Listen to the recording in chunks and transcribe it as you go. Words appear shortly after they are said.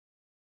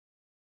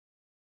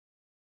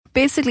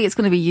basically it's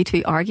going to be you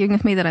two arguing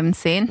with me that I'm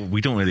insane.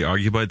 We don't really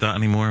argue about that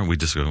anymore. We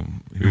just go,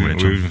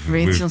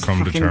 Rachel's come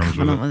to fucking terms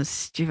coming with up with a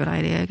stupid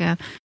idea again.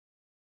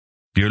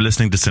 You're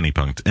listening to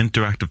Cinepunked,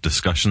 interactive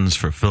discussions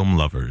for film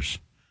lovers.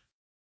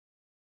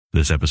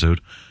 This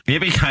episode.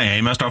 Yippee-ki-yay,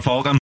 Mr.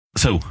 Falcon.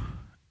 So,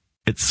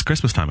 it's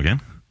Christmas time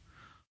again.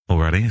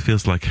 Already. It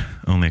feels like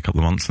only a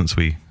couple of months since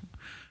we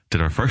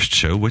did our first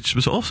show, which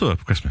was also a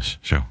Christmas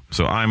show.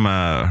 So I'm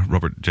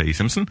Robert J.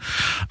 Simpson.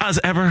 As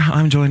ever,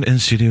 I'm joined in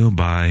studio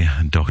by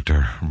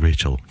Dr.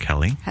 Rachel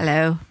Kelly.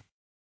 Hello.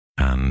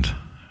 And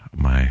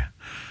my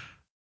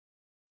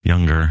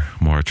younger,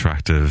 more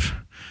attractive,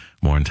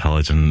 more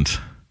intelligent,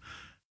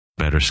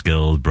 better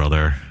skilled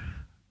brother,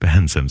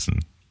 Ben Simpson.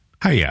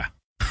 Hiya.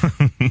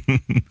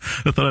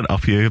 I thought I'd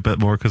up you a bit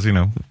more because, you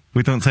know,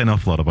 we don't say an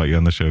awful lot about you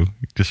on the show. You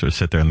just sort of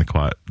sit there in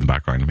the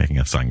background making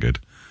us sound good.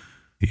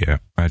 Yeah,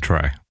 I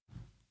try.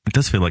 It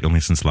does feel like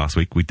only since last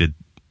week we did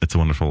It's a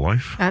Wonderful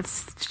Life.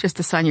 That's just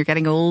a sign you're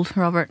getting old,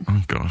 Robert.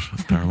 Oh gosh,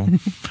 that's terrible.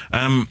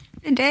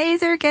 The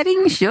days are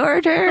getting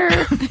shorter.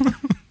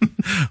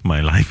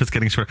 My life is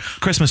getting short.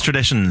 Christmas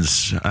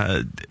traditions.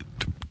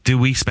 Do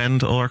we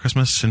spend all our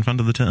Christmas in front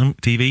of the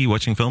TV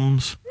watching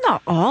films?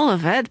 Not all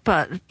of it,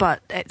 but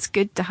it's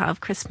good to have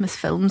Christmas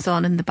films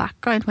on in the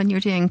background when you're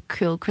doing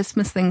cool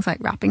Christmas things like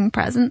wrapping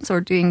presents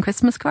or doing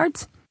Christmas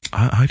cards.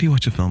 How do you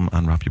watch a film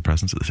and wrap your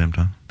presents at the same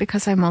time?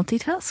 Because I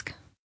multitask.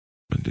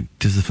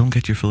 Does the film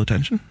get your full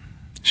attention?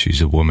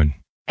 She's a woman.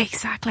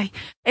 Exactly.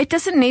 It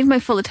doesn't need my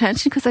full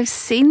attention because I've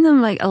seen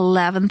them like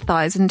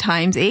 11,000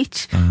 times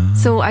each.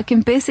 So I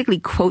can basically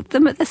quote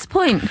them at this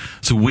point.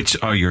 So which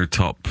are your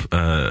top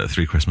 3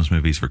 Christmas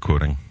movies for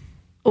quoting?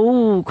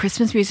 Oh,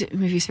 Christmas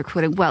movies for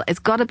quoting. Well, it's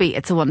got to be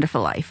It's a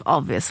Wonderful Life,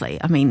 obviously.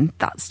 I mean,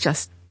 that's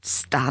just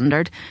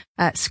standard.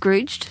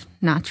 Scrooged,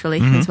 naturally,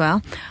 as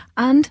well.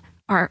 And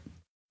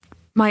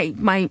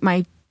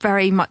my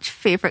very much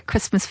favourite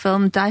Christmas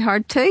film, Die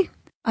Hard 2,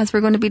 as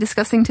we're going to be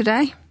discussing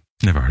today.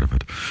 Never heard of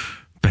it.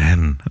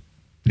 Ben,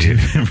 do you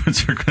have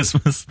favorites for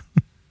Christmas?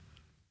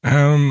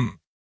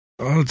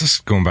 Well,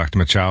 just going back to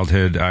my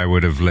childhood, I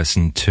would have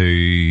listened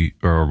to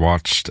or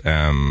watched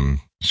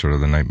sort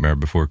of The Nightmare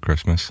Before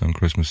Christmas on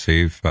Christmas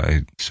Eve.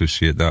 I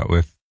associate that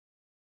with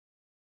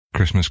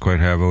Christmas quite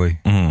heavily.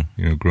 You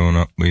know, growing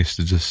up, we used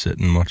to just sit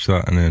and watch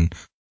that and then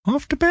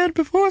off to bed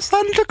before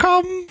Santa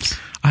comes.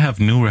 I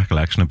have no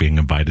recollection of being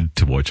invited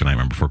to watch A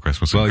Nightmare Before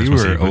Christmas. Well,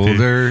 Christmas you were Eve with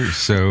older,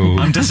 so...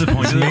 I'm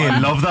disappointed. I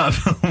love that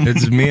film.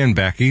 It's me and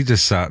Becky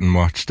just sat and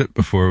watched it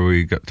before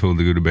we got told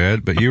to go to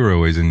bed, but you were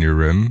always in your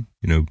room,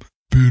 you know,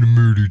 being a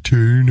moody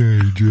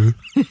teenager.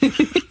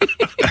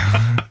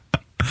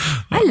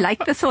 I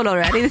like this one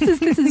already.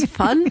 This is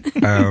fun.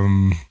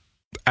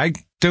 I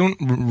don't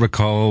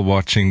recall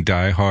watching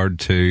Die Hard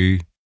 2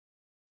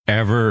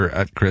 ever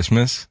at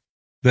Christmas,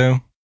 though.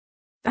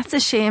 That's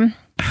a shame.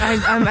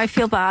 I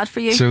feel bad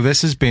for you. So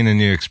this has been a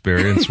new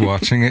experience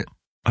watching it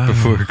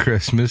before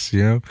Christmas,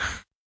 you know?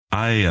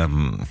 I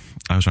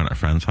was around at a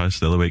friend's house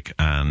the other week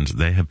and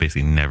they have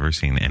basically never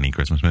seen any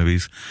Christmas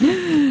movies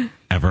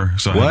ever.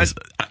 So what?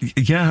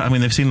 I mean,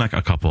 they've seen like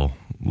a couple,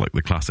 like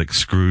the classic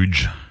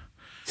Scrooge.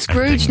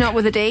 Scrooge, not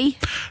with a D?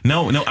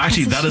 No,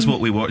 actually, that is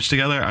what we watched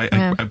together.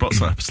 I brought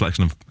a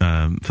selection of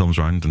films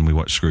around and we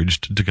watched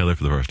Scrooge together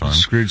for the first time.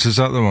 Scrooge, is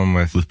that the one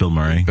with Bill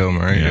Murray? Bill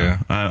Murray,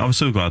 yeah. I was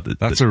so glad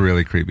that's a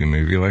really creepy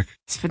movie, like.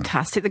 It's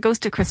fantastic. The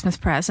Ghost of Christmas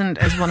Present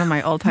is one of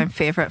my all-time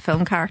favourite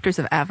film characters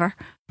of ever.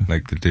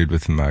 Like the dude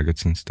with the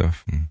maggots and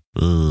stuff. And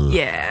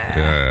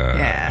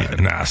Yeah.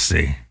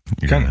 Nasty.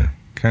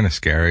 Kind of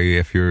scary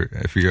if you're.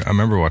 I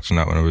remember watching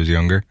that when I was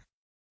younger.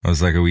 I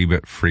was like a wee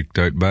bit freaked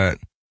out by it.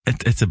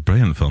 It's a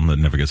brilliant film that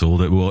never gets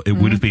old. It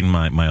would have been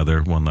my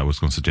other one that I was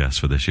going to suggest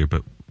for this year,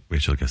 but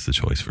Rachel gets the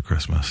choice for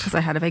Christmas. Because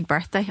I had a big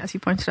birthday, as you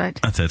pointed out.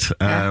 That's it.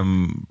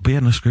 But yeah,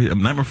 no, Scrooge,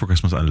 Nightmare Before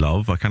Christmas I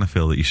love. I kind of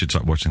feel that you should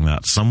start watching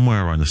that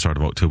somewhere around the start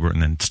of October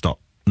and then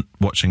stop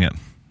watching it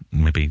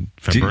maybe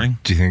February.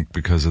 Do you think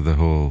because of the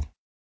whole...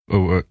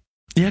 Yeah,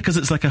 because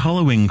it's like a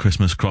Halloween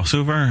Christmas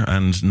crossover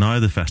and now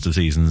the festive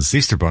seasons...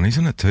 Easter Bunny's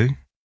in it too.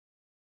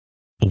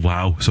 Oh,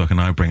 wow. So I can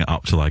now bring it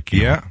up to like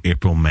you know,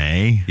 April,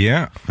 May.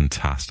 Yeah.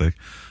 Fantastic.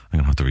 I'm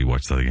going to have to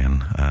rewatch that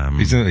again.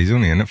 He's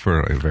only in it for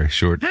a very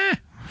short...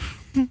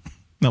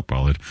 Not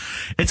bothered.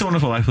 It's a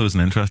Wonderful Life was an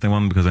interesting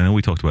one because I know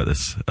we talked about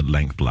this at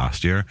length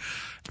last year.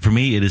 For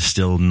me, it is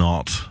still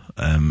not...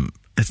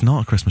 it's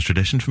not a Christmas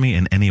tradition for me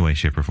in any way,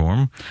 shape or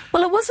form.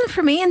 Well, it wasn't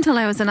for me until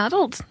I was an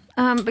adult.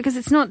 Because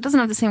doesn't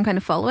have the same kind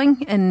of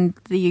following in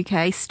the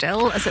UK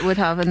still as it would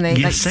have in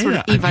the sort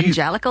of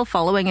evangelical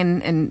following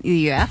in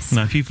the US.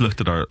 Now, if you've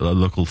looked at our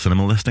local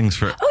cinema listings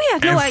for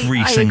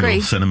every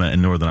single cinema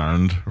in Northern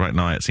Ireland right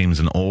now, it seems,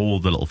 and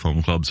all the little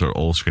film clubs are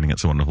all screening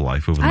It's a Wonderful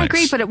Life over the next... I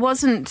agree, but it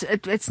wasn't.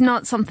 It's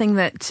not something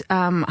that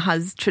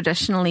has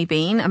traditionally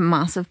been a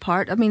massive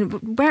part. I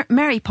mean,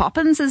 Mary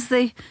Poppins is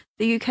the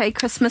UK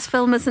Christmas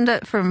film, isn't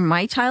it? From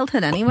my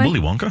childhood, anyway. Willy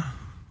Wonka.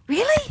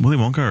 Really? Willy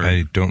Wonka.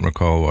 I don't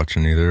recall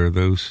watching either of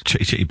those.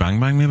 Chitty Chitty Bang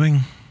Bang, maybe?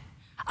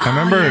 I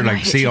remember,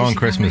 on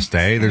Christmas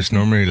Day, there's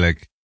normally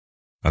like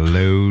a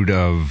load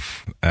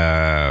of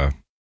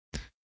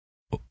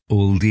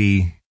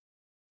oldie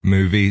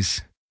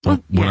movies.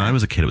 Well, when yeah. I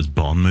was a kid, it was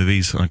Bond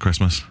movies on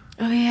Christmas.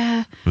 Oh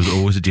yeah. There was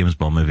always a James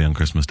Bond movie on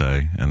Christmas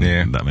Day, and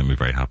Yeah. that made me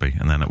very happy.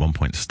 And then at one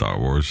point, Star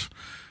Wars.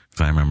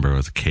 Because I remember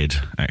as a kid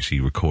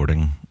actually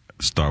recording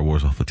Star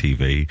Wars off the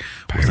TV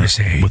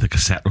Piracy. with a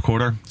cassette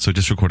recorder. So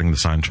just recording the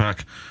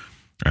soundtrack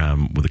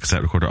with a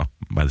cassette recorder up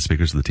by the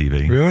speakers of the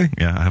TV. Really?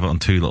 Yeah, I have it on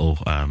two little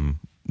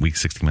week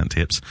 60-minute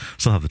tapes.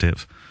 Still have the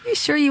tapes. Are you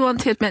sure you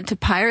want to admit to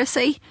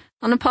piracy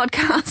on a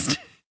podcast?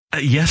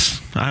 Yes,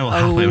 I will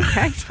happily.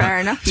 Okay, fair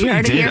enough. That's You what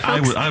heard it did. here,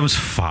 folks. I was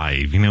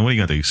 5. You know, what are you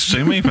going to do?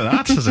 Sue me for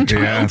that as a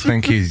child? Yeah, I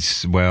think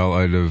he's well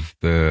out of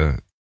the...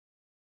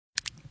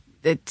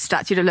 The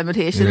statute of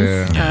limitations.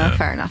 Yeah.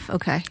 Fair enough.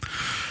 Okay.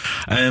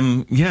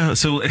 But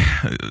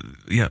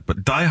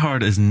Die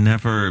Hard has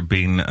never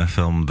been a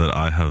film that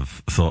I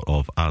have thought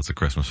of as a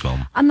Christmas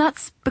film. And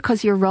that's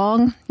because you're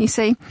wrong, you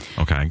see.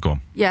 Okay, go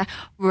on. Yeah,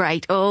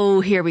 right.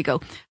 Oh, here we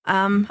go.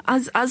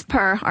 As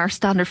per our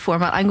standard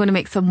format, I'm going to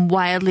make some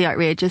wildly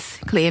outrageous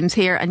claims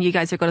here, and you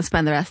guys are going to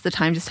spend the rest of the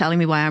time just telling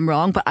me why I'm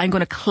wrong, but I'm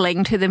going to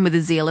cling to them with the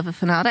zeal of a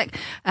fanatic.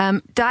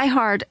 Die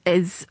Hard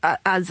is,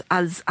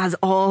 as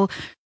all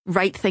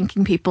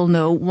right-thinking people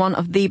know, one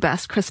of the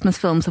best Christmas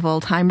films of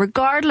all time,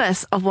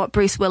 regardless of what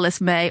Bruce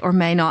Willis may or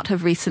may not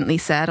have recently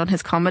said on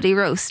his comedy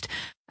roast.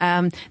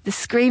 The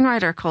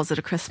screenwriter calls it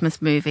a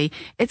Christmas movie.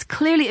 It's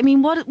clearly, I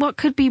mean, what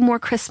could be more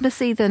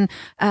Christmassy than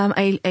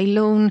a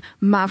lone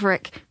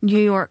maverick New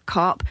York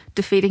cop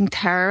defeating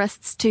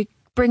terrorists to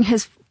bring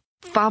his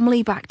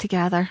family back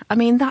together? I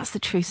mean, that's the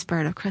true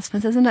spirit of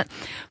Christmas, isn't it?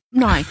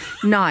 Now,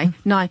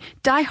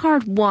 Die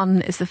Hard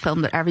 1 is the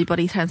film that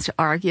everybody tends to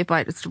argue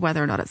about as to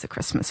whether or not it's a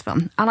Christmas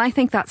film. And I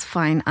think that's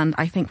fine, and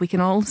I think we can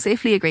all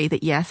safely agree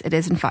that yes, it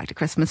is in fact a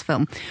Christmas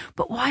film.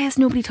 But why is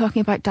nobody talking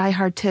about Die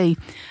Hard 2?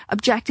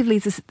 Objectively,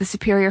 it's the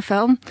superior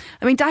film.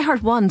 I mean, Die Hard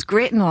 1's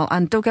great and all,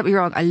 and don't get me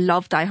wrong, I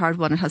love Die Hard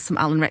 1. It has some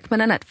Alan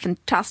Rickman in it,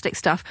 fantastic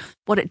stuff.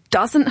 What it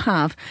doesn't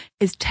have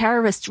is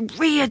terrorists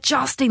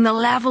readjusting the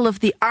level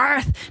of the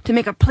earth to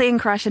make a plane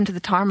crash into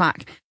the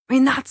tarmac. I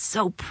mean, that's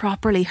so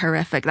properly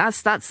horrific. I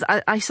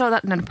saw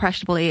that in an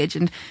impressionable age,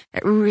 and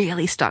it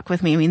really stuck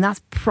with me. I mean,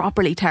 that's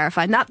properly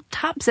terrifying. That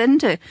taps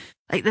into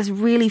like this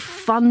really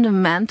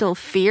fundamental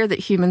fear that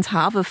humans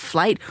have of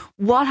flight.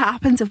 What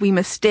happens if we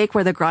mistake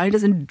where the ground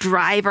is and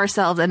drive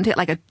ourselves into it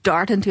like a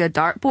dart into a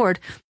dartboard?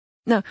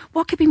 No,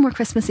 what could be more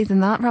Christmassy than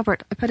that,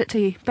 Robert? I put it to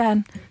you,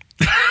 Ben.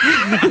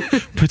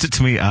 Put it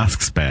to me,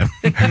 asks Ben.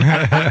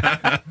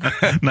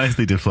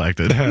 Nicely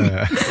deflected.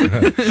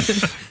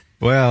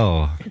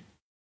 Well...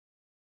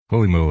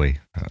 Holy moly.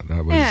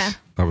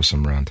 That was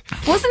some rant.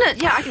 Wasn't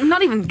it? Yeah, I'm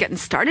not even getting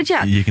started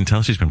yet. You can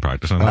tell she's been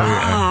practicing.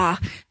 I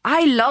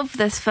love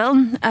this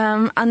film.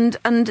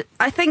 And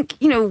I think,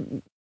 you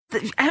know,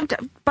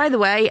 by the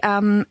way,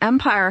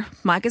 Empire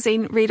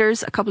magazine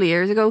readers a couple of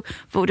years ago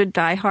voted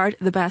Die Hard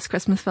the best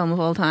Christmas film of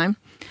all time.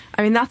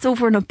 I mean, that's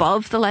over and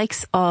above the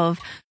likes of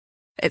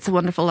It's a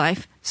Wonderful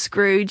Life,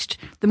 Scrooged,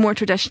 the more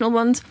traditional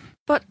ones.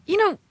 But, you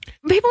know,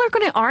 people are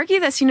going to argue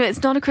this. You know,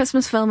 it's not a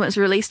Christmas film. It was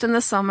released in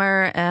the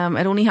summer.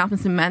 It only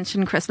happens to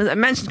mention Christmas. It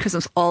mentions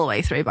Christmas all the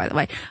way through, by the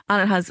way.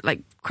 And it has,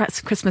 like,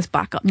 Christmas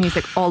backup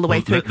music all the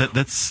way through.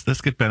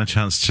 Let's give Ben a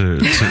chance to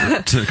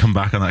come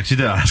back on that. Actually,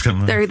 did ask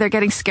him. They're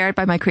getting scared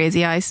by my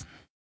crazy eyes.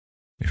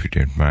 If you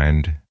don't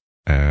mind,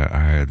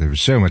 there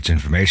was so much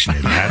information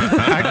in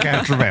that. I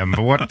can't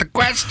remember what the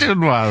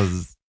question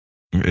was.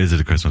 Is it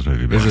a Christmas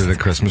movie? Is it a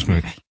Christmas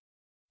movie?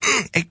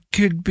 It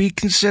could be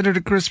considered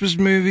a Christmas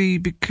movie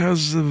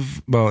because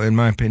of, well, in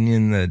my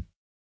opinion, the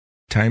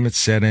time it's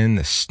set in,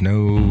 the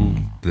snow,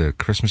 the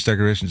Christmas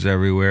decorations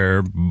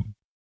everywhere.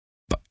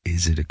 But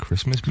is it a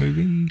Christmas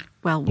movie?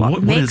 Well,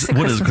 what makes a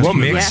Christmas movie? What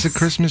makes a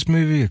Christmas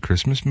movie a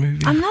Christmas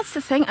movie? And that's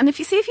the thing. And if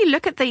you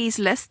look at these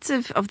lists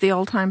of the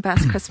all-time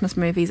best Christmas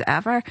movies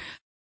ever,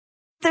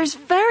 there's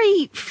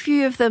very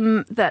few of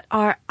them that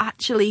are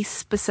actually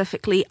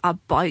specifically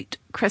about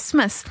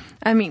Christmas.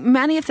 I mean,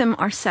 many of them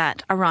are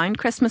set around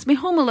Christmas. I mean,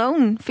 Home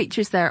Alone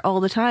features there all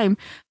the time.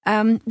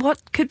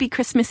 What could be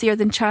Christmassier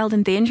than child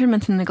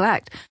endangerment and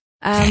neglect?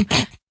 Mary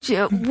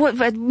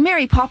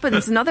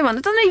Poppins, another one.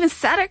 It doesn't even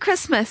set at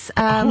Christmas.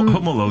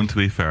 Home Alone, to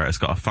be fair, it's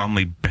got a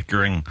family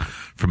bickering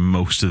for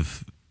most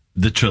of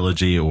the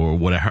trilogy or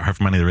whatever,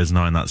 however many there is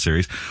now in that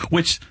series,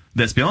 which,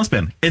 let's be honest,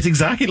 Ben, it's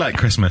exactly like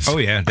Christmas. Oh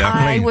yeah,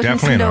 definitely. I wouldn't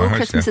definitely know.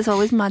 Christmas is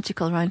always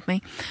magical around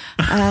me.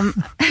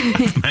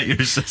 Met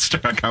your sister,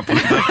 I can't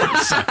believe that for a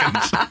second.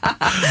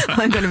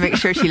 I'm going to make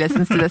sure she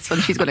listens to this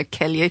one. She's going to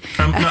kill you.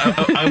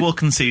 I will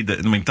concede that,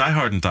 I mean, Die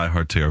Hard and Die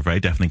Hard 2 are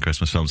very definitely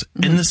Christmas films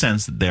in the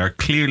sense that they are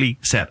clearly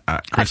set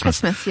at Christmas.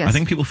 At Christmas, yes. I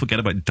think people forget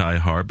about Die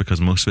Hard because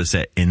most of it's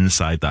set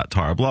inside that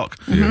tower block.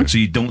 So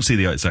you don't see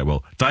the outside.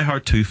 Well, Die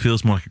Hard 2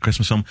 feels more like a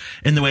Christmas film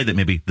in the way that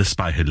maybe The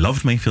Spy Who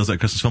Loved Me feels like a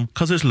Christmas film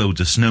because there's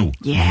loads of snow.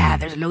 Yeah,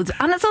 there's loads.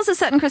 And it's also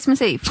set on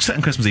Christmas Eve. It's set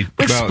on Christmas Eve.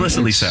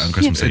 Explicitly set on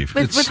Christmas Eve.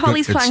 With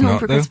Holly's flying home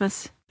for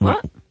Christmas.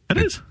 What? It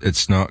is.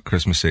 It's not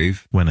Christmas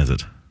Eve. When is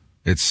it?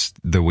 It's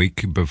the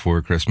week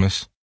before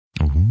Christmas.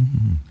 Ooh.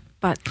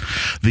 But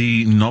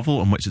The novel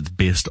on which it's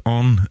based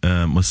on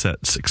was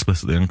set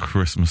explicitly on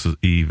Christmas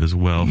Eve as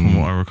well, from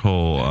what I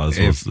recall. As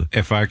was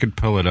If I could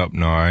pull it up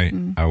now,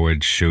 I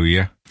would show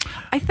you.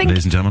 I think,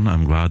 ladies and gentlemen,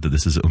 I'm glad that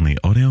this is only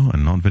audio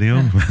and not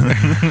video.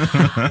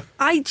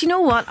 do you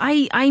know what?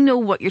 I know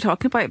what you're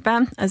talking about,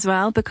 Ben, as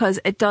well, because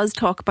it does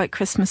talk about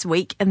Christmas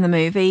week in the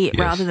movie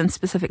rather than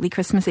specifically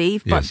Christmas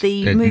Eve. But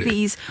the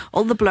movies,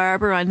 all the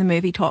blurb around the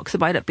movie talks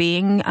about it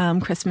being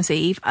Christmas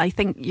Eve. I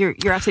think you're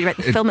absolutely right.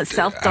 The film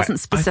itself doesn't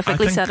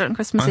specifically set it on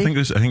Christmas Eve. I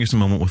think there's a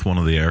moment with one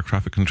of the air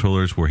traffic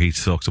controllers where he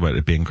talks about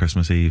it being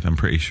Christmas Eve, I'm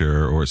pretty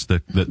sure, or it's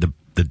the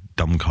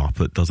dumb cop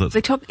that does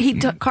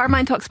it.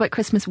 Carmine talks about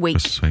Christmas week.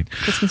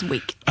 Christmas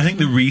week. I think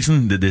the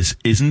reason that this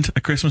isn't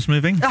a Christmas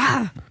movie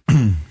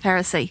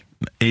Heresy.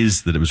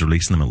 is that it was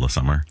released in the middle of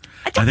summer.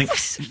 I think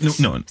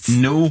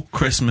no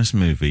Christmas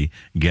movie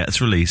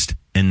gets released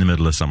in the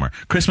middle of summer.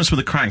 Christmas with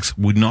the Cranks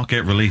would not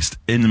get released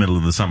in the middle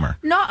of the summer.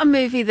 Not a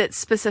movie that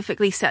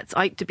specifically sets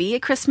out to be a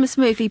Christmas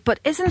movie, but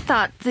isn't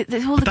that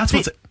the whole?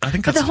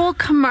 The whole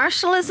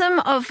commercialism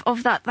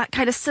of that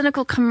kind of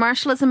cynical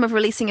commercialism of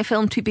releasing a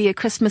film to be a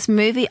Christmas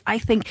movie, I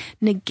think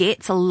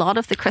negates a lot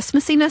of the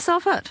Christmassiness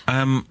of it.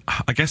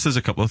 I guess there's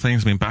a couple of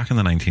things. I mean, back in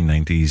the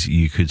 1990s,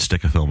 you could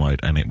stick a film out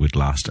and it would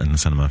last in the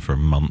cinema for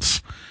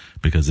months,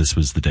 because this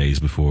was the days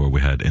before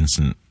we had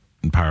instant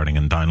pirating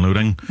and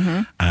downloading.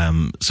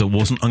 So it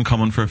wasn't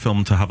uncommon for a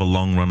film to have a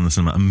long run in the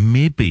cinema. And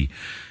maybe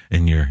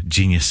in your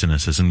genius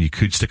cynicism, you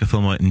could stick a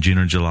film out in June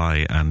or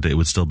July and it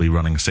would still be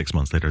running 6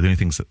 months later. The only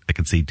things that I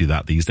can see do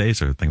that these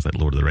days are things like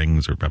Lord of the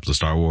Rings or perhaps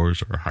Star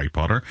Wars or Harry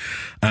Potter.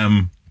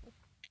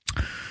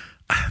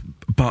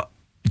 But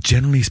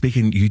generally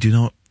speaking, you do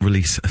not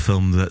release a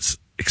film that's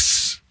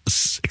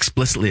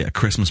explicitly a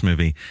Christmas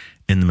movie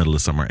in the middle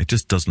of summer. It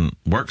just doesn't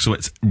work. So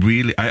it's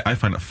really, I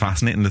find it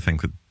fascinating to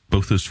think that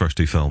both those first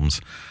two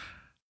films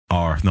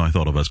are now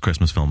thought of as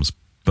Christmas films,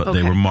 but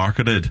they were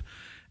marketed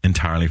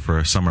entirely for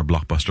a summer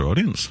blockbuster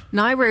audience.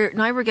 Now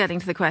we're getting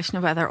to the question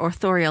of whether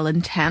authorial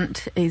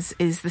intent is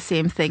the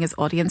same thing as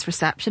audience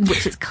reception,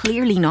 which it's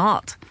clearly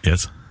not.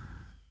 Yes.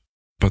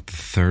 But the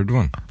third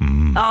one?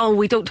 Oh,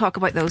 we don't talk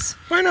about those.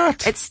 Why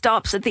not? It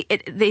stops at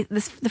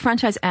the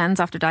franchise ends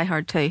after Die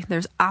Hard 2.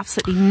 There's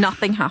absolutely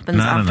nothing happens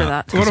after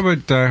that. What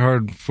about Die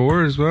Hard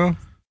 4 as well?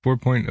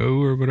 4.0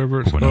 or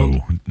whatever it's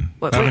called?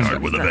 Die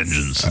Hard with a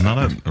Vengeance. Isn't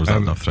that it? Or was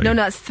that not 3?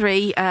 No, it's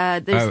 3.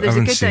 There's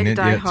a good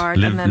Die Hard,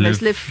 and then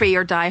there's Live Free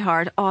or Die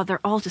Hard. Oh,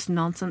 they're all just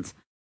nonsense.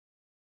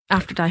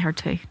 After Die Hard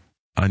 2.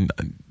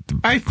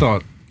 I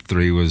thought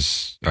 3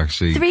 was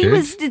actually 3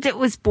 good. it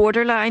was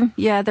borderline.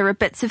 Yeah, there were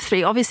bits of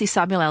 3. Obviously,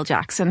 Samuel L.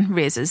 Jackson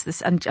raises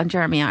this, and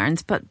Jeremy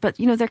Irons, but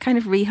you know, they're kind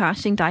of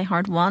rehashing Die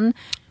Hard 1,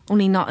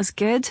 only not as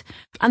good.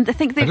 And I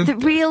think the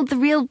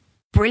real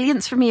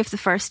brilliance for me of the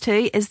first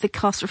two is the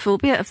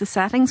claustrophobia of the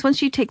settings. Once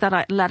you take that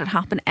out and let it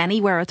happen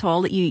anywhere at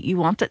all that you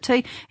want it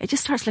to, it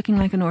just starts looking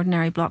like an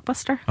ordinary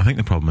blockbuster. I think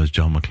the problem is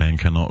John McClane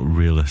cannot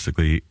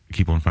realistically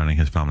keep on finding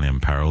his family in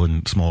peril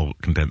in small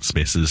condensed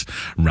spaces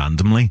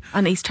randomly.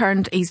 And he's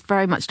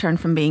very much turned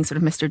from being sort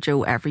of Mr.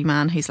 Joe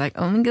Everyman, who's like,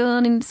 oh my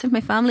god, I need to save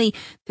my family,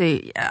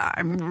 to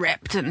I'm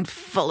ripped and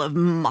full of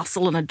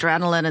muscle and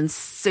adrenaline and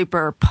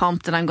super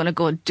pumped and I'm going to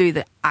go and do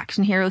the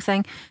action hero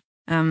thing.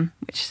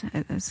 Which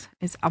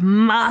is a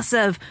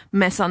massive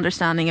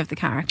misunderstanding of the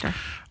character.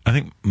 I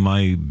think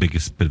my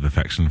biggest bit of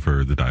affection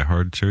for the Die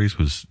Hard series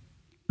was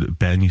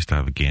Ben used to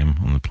have a game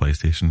on the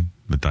PlayStation,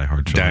 the Die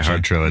Hard Trilogy. Die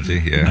Hard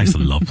Trilogy, yeah. I used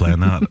to love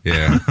playing that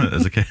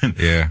as a kid.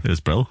 Yeah. It was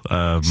brilliant.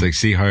 It's like,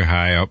 see how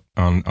high up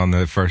on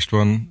the first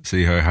one,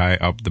 see how high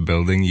up the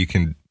building you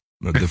can,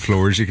 the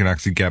floors you can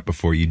actually get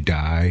before you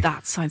die.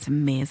 That sounds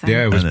amazing.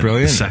 Yeah, it was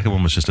brilliant. The second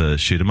one was just a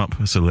shoot 'em up.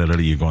 So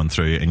literally you're going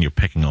through and you're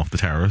picking off the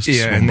terrorists.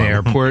 Yeah, in the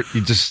airport,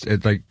 you just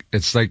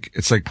it's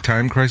like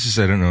Time Crisis.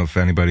 I don't know if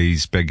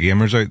anybody's big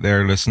gamers out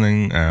there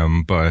listening,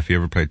 but if you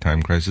ever played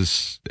Time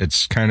Crisis,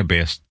 it's kind of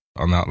based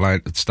on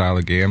that style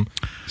of game.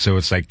 So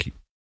it's like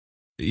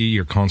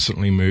you're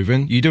constantly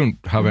moving. You don't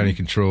have any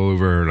control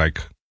over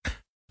like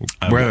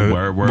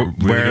where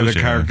the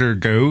character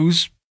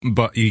goes,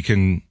 but you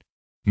can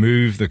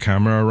move the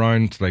camera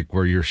around like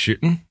where you're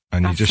shooting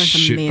and you just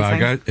shoot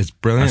back out. It's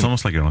brilliant. It's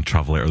almost like you're on a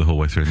travelator the whole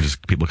way through and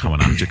just people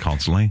coming at you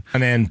constantly.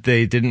 And then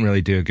they didn't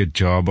really do a good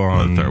job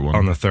on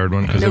the third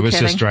one because it was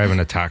just driving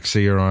a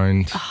taxi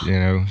around, you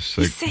know.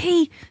 So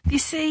you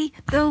see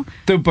though.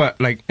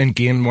 But like in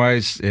game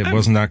wise it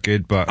wasn't that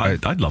good, but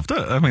I loved it.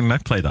 I mean, I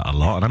played that a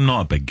lot and I'm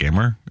not a big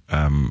gamer.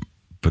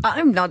 But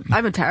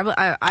I'm a terrible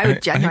I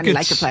would genuinely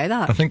like to play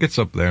that. I think it's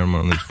up there in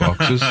one of these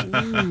boxes.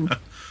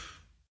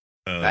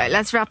 Right,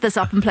 let's wrap this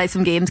up and play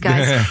some games,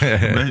 guys.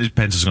 We're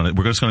just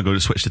going to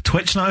switch to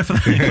Twitch now for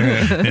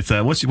that. It's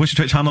what's your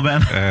Twitch handle,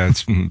 Ben?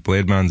 It's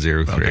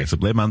Blademan03. Okay, so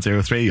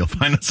Blademan03. You'll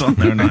find us on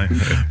there now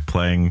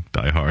playing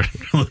Die Hard.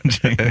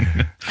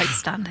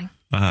 Outstanding.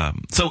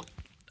 So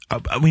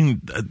I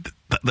mean,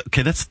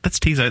 okay, let's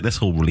tease out this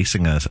whole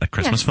releasing a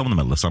Christmas film in the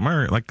middle of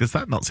summer. Like, does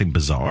that not seem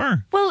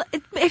bizarre? Well,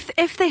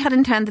 if they had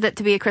intended it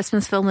to be a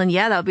Christmas film, then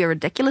yeah, that would be a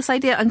ridiculous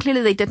idea. And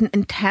clearly they didn't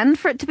intend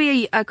for it to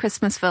be a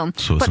Christmas film.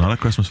 So it's not a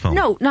Christmas film?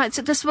 No, it's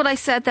just what I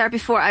said there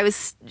before. I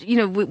was,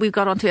 we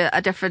got onto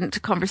a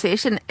different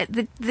conversation.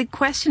 The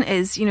question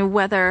is,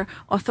 whether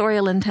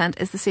authorial intent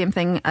is the same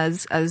thing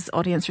as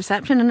audience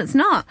reception, and it's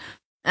not.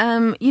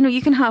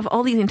 You can have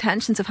all these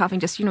intentions of having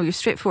just, your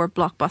straightforward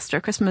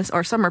blockbuster Christmas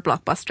or summer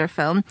blockbuster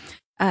film.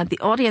 The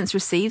audience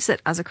receives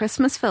it as a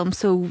Christmas film.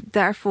 So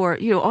therefore,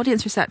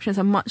 audience reception is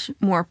a much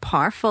more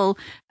powerful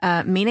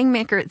meaning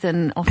maker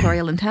than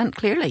authorial intent,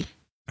 clearly.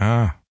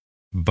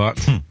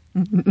 But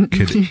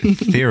could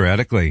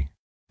theoretically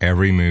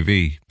every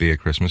movie be a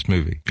Christmas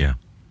movie? Yeah.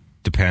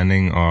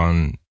 Depending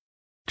on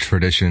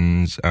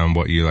traditions and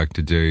what you like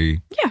to do.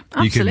 Yeah,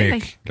 absolutely. You could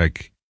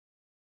make,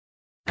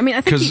 I mean,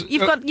 I think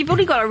you've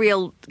only got a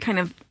real kind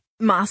of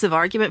massive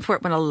argument for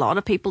it when a lot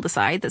of people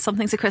decide that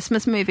something's a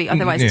Christmas movie.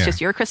 Otherwise, it's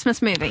just your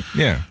Christmas movie.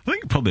 Yeah, I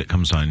think probably it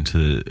comes down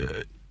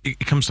to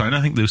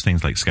I think those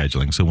things like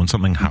scheduling. So when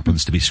something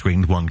happens to be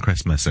screened one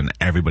Christmas and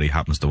everybody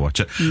happens to watch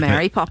it,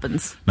 Mary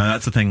Poppins. Now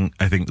that's the thing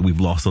I think that we've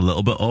lost a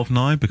little bit of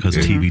now because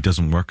TV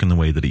doesn't work in the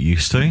way that it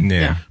used to.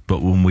 Yeah.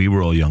 But when we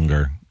were all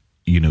younger,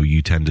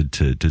 you tended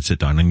to sit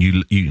down and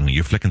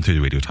you're flicking through the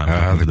radio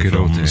time the good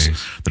old days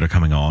that are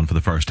coming on for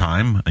the first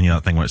time, and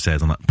that thing where it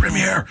says on that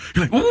premiere,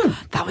 you're like, ooh,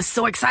 that was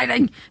so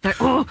exciting.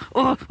 Like, what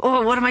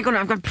am I going to?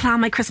 I'm going to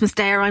plan my Christmas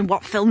day around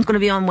what film's going to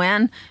be on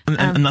when,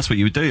 and that's what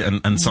you would do.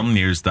 And some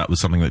years that was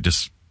something that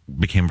just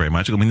became very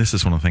magical. I mean, this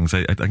is one of the things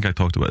I think I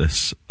talked about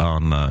this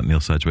on Neil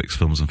Sedgwick's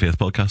Films and Faith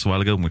podcast a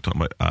while ago when we were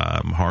talking about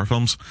horror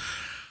films.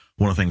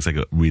 One of the things I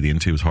got really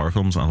into was horror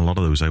films, and a lot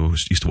of those I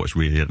always used to watch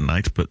really late at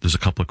night, but there's a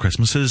couple of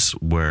Christmases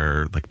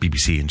where like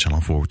BBC and Channel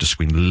 4 would just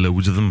screen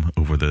loads of them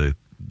over the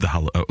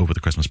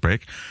Christmas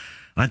break,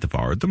 and I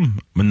devoured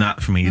them. And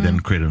that for me then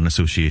created an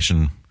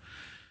association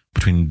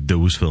between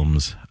those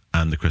films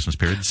and the Christmas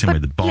period, the same way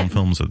the Bond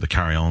films or the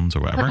Carry-Ons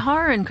or whatever. But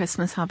horror and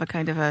Christmas have a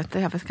kind of a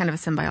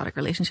symbiotic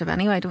relationship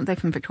anyway, don't they,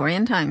 from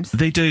Victorian times?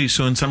 They do.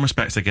 So in some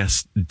respects, I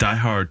guess Die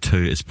Hard 2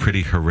 is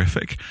pretty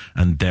horrific,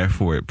 and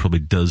therefore it probably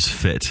does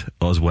fit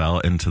as well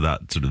into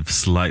that sort of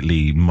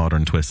slightly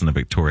modern twist in a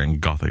Victorian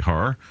Gothic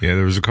horror. Yeah,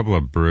 there was a couple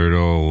of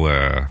brutal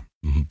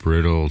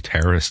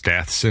terrorist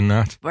deaths in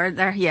that. Were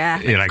there?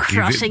 Yeah, like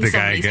crushing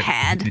somebody's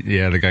head.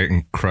 Yeah, the guy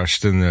getting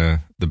crushed in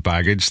the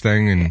baggage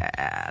thing, and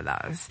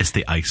that was. It's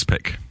the ice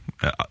pick.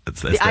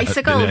 It's the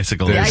icicle. The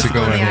icicle. The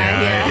icicle.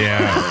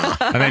 Yeah.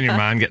 And then your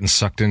man getting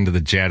sucked into the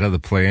jet of the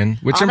plane,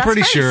 which I'm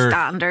pretty sure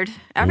standard.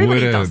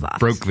 Everybody would does have that.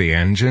 Broke the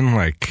engine.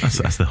 Like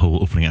that's the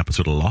whole opening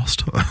episode of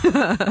Lost.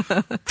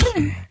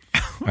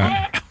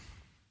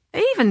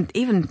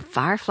 Even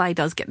Firefly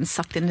does getting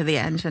sucked into the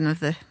engine of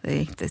the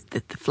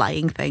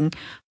flying thing,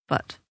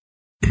 but.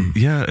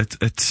 Yeah,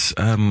 it's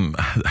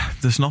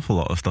there's an awful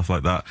lot of stuff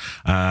like that.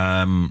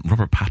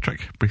 Robert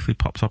Patrick briefly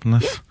pops up in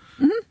this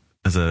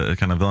as a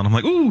kind of villain. I'm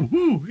like,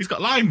 ooh, he's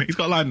got line.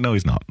 No,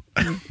 he's not.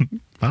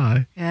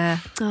 Bye. Yeah.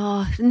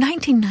 Oh,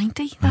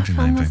 1990. That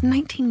film was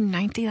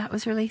 1990. That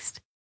was released.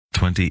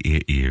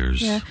 28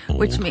 years. Yeah, old.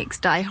 Which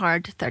makes Die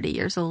Hard 30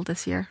 years old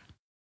this year.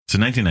 So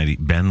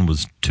 1990. Ben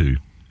was 2.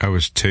 I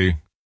was 2.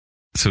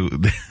 So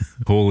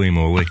holy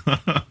moly!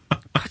 God,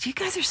 you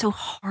guys are so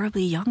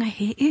horribly young. I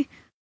hate you.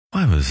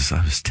 I was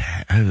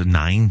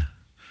 9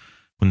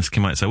 when this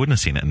came out, so I wouldn't have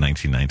seen it in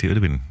 1990. It would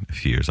have been a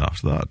few years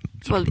after that.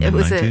 Well, it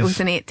was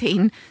in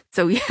 18,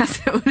 so yes,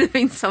 it would have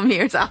been some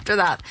years after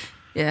that.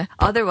 Yeah.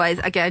 Otherwise,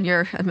 again,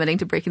 you're admitting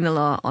to breaking the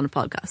law on a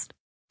podcast.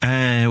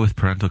 With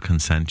parental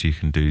consent, you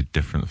can do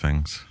different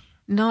things.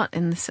 Not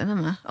in the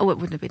cinema. Oh, it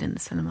wouldn't have been in the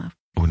cinema.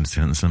 I wouldn't have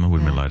seen it in the cinema.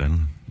 Wouldn't be allowed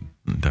in.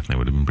 Definitely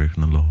would have been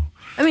breaking the law.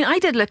 I mean, I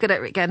did look at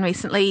it again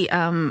recently,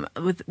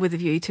 with a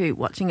view to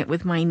watching it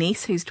with my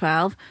niece who's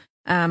 12.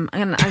 And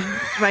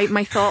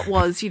my thought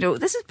was,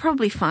 this is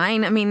probably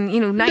fine. I mean,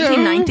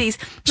 1990s.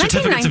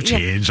 Certificates have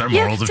changed. Our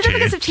morals have changed.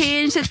 Certificates have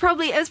changed. It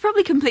was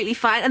probably completely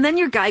fine. And then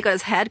your guy got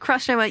his head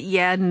crushed, and I went,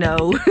 yeah,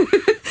 no.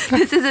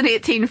 This isn't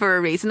 18 for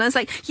a reason. I was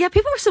like, yeah,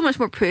 people were so much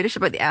more prudish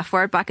about the F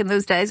word back in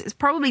those days. It's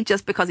probably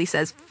just because he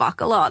says fuck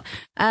a lot.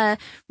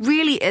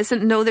 Really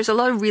isn't. No, there's a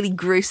lot of really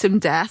gruesome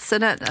deaths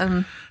in it.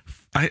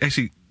 I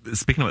actually...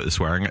 Speaking about the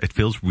swearing, it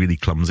feels really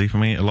clumsy for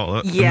me a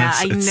lot. Yeah,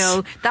 I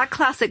know. That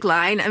classic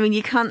line, I mean,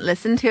 you can't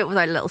listen to it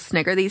without a little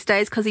snigger these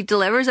days because he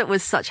delivers it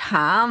with such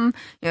ham.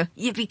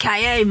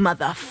 Yippee-ki-yay,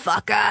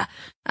 motherfucker.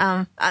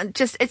 And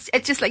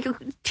it's just like,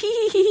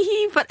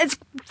 tee, but it's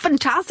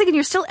fantastic, and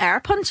you're still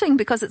air punching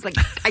because it's like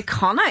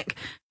iconic,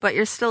 but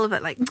you're still a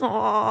bit like,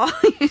 oh,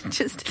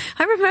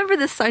 I remember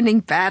this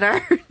sounding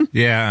better.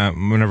 Yeah,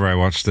 whenever I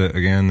watched it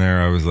again there,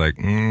 I was like,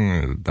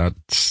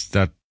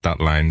 that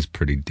line's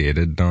pretty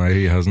dated now,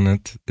 hasn't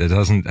it? It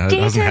hasn't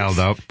held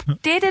up.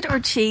 Dated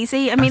or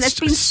cheesy? I mean, it's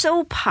been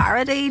so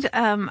parodied.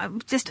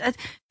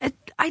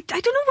 I I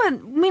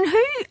don't know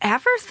who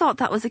ever thought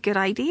that was a good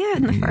idea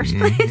in the first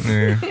place?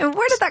 Yeah.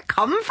 Where did that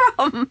come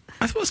from?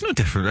 I thought it's no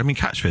different. I mean,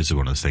 catchphrase is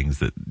one of those things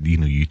that,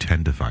 you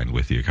tend to find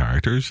with your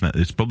characters. And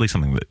it's probably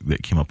something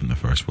that came up in the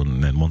first one,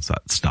 and then once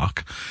that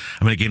stuck.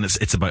 I mean, again,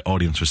 it's about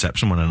audience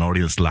reception. When an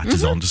audience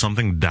latches onto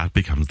something, that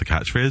becomes the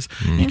catchphrase.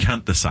 You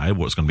can't decide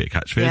what's going to be a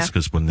catchphrase,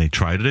 because when they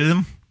try to do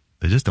them,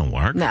 they just don't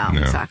work. No,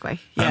 exactly.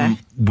 Yeah.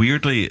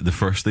 Weirdly, the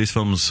first of these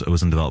films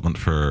was in development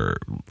for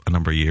a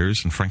number of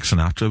years, and Frank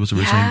Sinatra was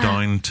originally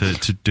down to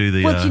do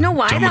the. Well, do you know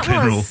why John that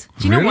McClane was? role.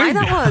 Do you know why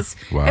Really? that was?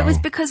 Wow. It was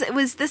because it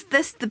was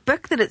the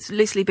book that it's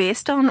loosely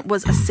based on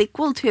was a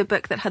sequel to a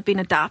book that had been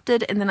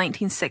adapted in the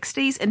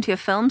 1960s into a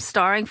film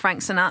starring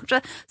Frank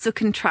Sinatra. So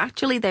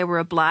contractually, they were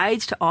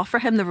obliged to offer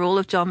him the role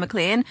of John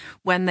McClane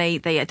when they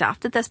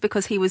adapted this,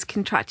 because he was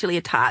contractually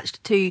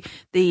attached to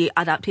the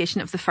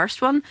adaptation of the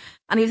first one,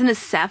 and he was in his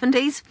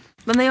 70s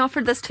when they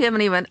offered this to him,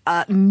 and he went,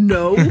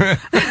 no.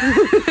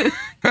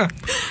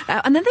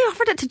 And then they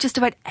offered it to just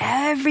about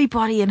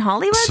everybody in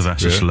Hollywood.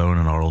 Sylvester Stallone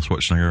and Arnold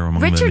Schwarzenegger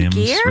among the Richard names.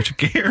 Gere. Richard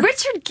Gere.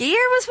 Richard Gere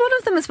was one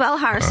of them as well.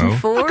 Harrison I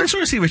Ford. can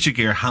sort of see Richard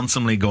Gere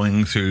handsomely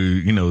going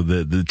through,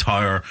 the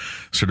tower,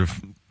 sort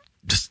of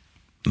just.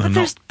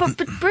 But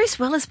Bruce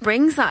Willis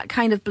brings that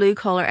kind of blue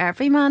collar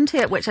everyman to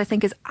it, which I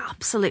think is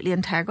absolutely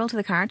integral to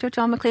the character of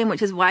John McClane,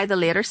 which is why the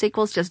later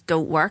sequels just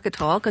don't work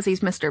at all, because he's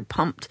Mr.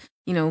 Pumped,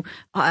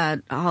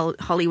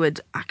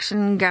 Hollywood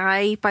action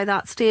guy by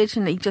that stage,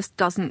 and he just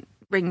doesn't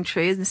ring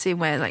true in the same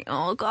way. Like,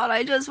 oh God,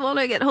 I just want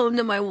to get home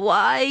to my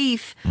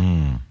wife.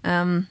 Yeah,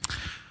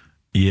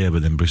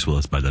 but then Bruce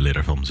Willis by the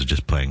later films is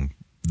just playing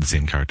the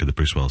same character that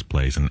Bruce Willis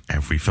plays in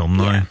every film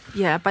now.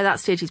 Yeah, by that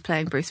stage he's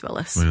playing Bruce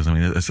Willis. Because, I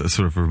mean, it's a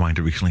sort of a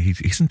reminder recently,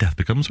 he's in Death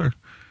Becomes Her.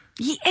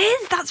 He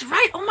is, that's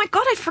right. Oh my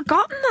God, I'd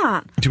forgotten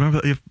that. Do you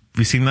remember that? Have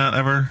you seen that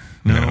ever?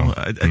 No.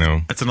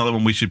 No. It's another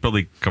one we should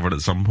probably cover it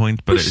at some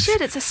point. But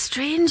it's a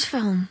strange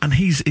film. And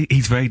he's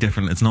very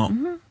different. It's not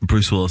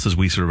Bruce Willis as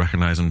we sort of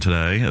recognise him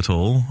today at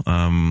all.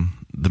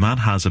 The man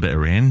has a bit of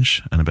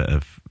range and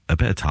a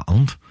bit of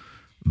talent,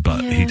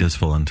 but he does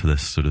fall into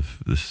this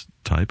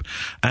type.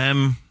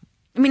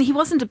 I mean, he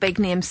wasn't a big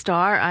name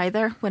star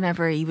either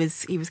whenever he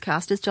was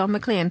cast as John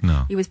McClane.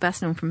 No. He was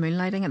best known for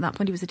Moonlighting at that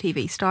point. He was a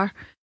TV star.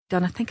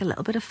 Done, I think, a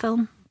little bit of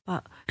film.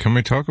 But Can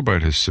we talk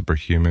about his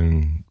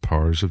superhuman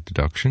powers of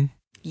deduction?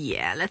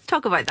 yeah, let's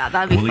talk about that.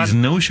 That'd be Well, fun. he's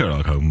no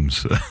Sherlock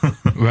Holmes.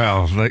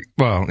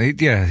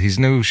 He's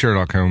no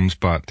Sherlock Holmes,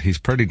 but he's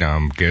pretty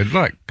damn good.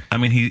 Like, I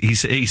mean,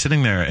 he's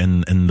sitting there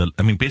in the.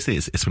 I mean, basically,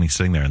 it's when he's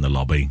sitting there in the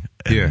lobby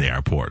in the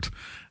airport,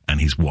 and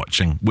he's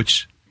watching,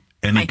 which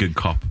any good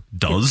cop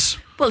does.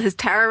 Well, his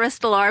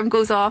terrorist alarm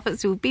goes off.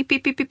 It's beep,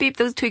 beep, beep, beep, beep.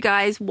 Those two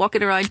guys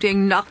walking around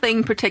doing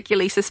nothing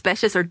particularly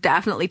suspicious or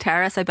definitely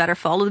terrorists. I better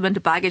follow them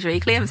into baggage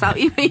reclaim. Is that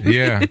what you mean?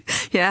 Yeah.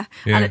 yeah.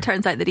 And it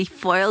turns out that he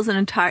foils an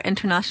entire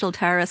international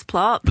terrorist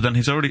plot. But then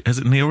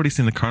hasn't he already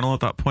seen the Colonel at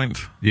that point?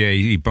 yeah,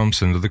 he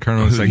bumps into the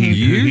Colonel. It's like, He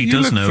you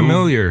does look know.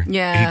 familiar.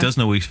 Yeah. He does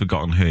know he's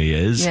forgotten who he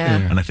is. Yeah.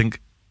 And I think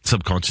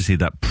subconsciously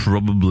that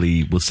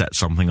probably will set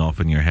something off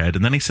in your head.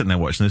 And then he's sitting there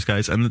watching those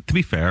guys. And to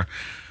be fair,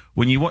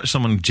 when you watch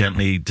someone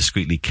gently,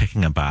 discreetly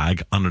kicking a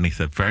bag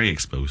underneath a very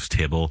exposed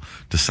table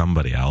to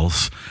somebody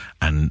else,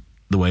 and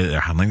the way that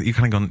they're handling it, you're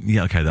kind of going,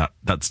 yeah, okay,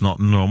 that's not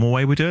the normal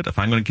way we do it. If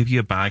I'm going to give you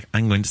a bag,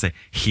 I'm going to say,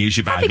 here's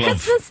your bag, Happy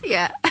love. Christmas.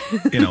 Yeah.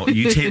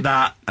 You take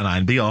that and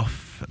I'll be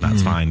off.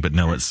 That's fine. But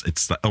no,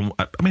 it's like,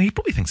 I mean, he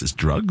probably thinks it's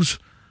drugs.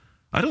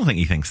 I don't think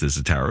he thinks there's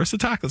a terrorist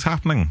attack that's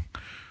happening.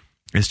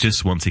 It's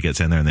just once he gets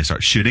in there and they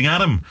start shooting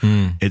at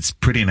him, it's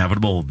pretty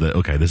inevitable that,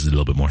 okay, this is a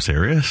little bit more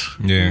serious.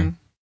 Yeah.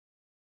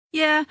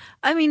 Yeah,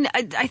 I mean,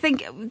 I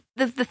think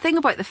the thing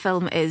about the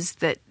film is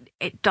that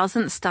it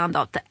doesn't stand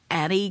up to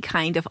any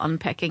kind of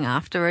unpicking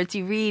afterwards.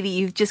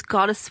 You've just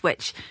got to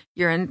switch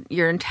your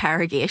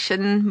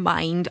interrogation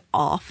mind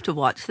off to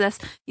watch this.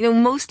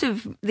 Most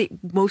of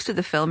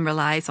the film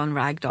relies on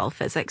ragdoll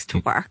physics to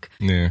work.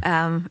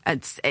 Yeah.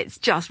 It's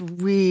just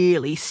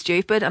really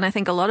stupid, and I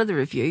think a lot of the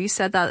reviews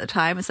said that at the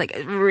time. It's like,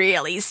 it's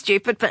really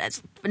stupid, but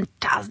it's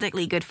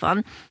fantastically good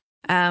fun.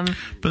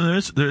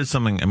 But there is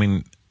something. I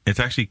mean,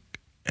 it's actually,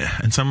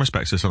 in some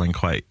respects, there's something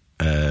quite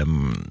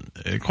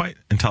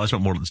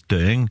intelligent what it's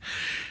doing,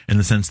 in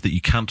the sense that you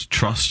can't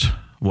trust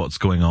what's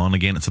going on.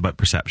 Again, it's about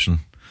perception.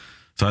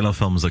 So I love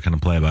films that kind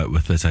of play about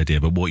with this idea,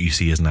 but what you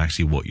see isn't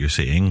actually what you're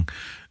seeing.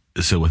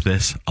 So with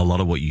this, a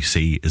lot of what you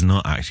see is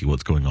not actually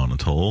what's going on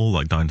at all,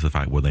 like down to the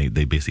fact where they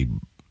basically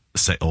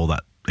set all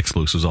that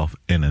explosives off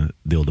in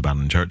the old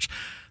abandoned church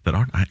that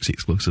aren't actually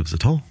explosives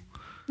at all.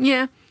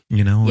 Yeah.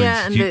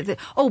 Yeah,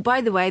 and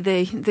by the way,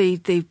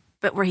 the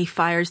bit where he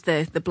fires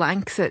the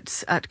blanks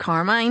at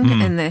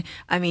Carmine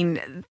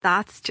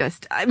that's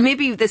just,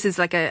 maybe this is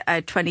like a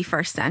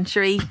 21st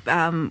century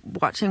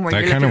watching where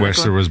I kind of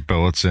wish there was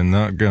bullets in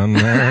that gun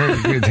there.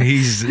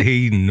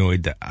 he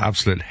annoyed the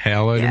absolute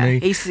hell out of me.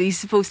 He's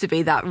supposed to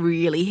be that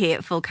really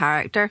hateful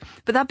character,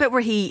 but that bit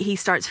where he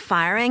starts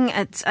firing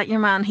at your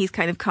man, he's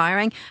kind of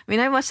cowering. I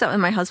mean, I watched that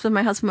with my husband.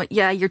 My husband went,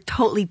 yeah, you're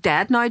totally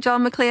dead now,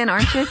 John McClane,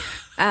 aren't you?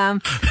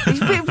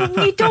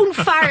 You don't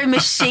fire a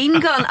machine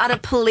gun at a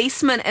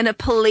policeman in a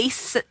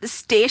police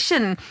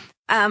station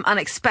and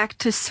expect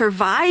to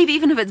survive,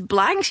 even if it's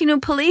blanks. You know,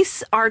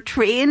 police are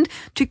trained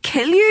to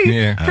kill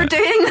you for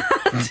doing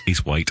that.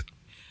 He's white.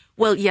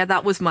 Well, yeah,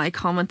 that was my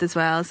comment as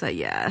well. So,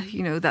 yeah,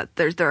 you know, that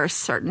there are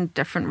certain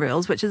different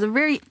rules, which is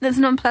there's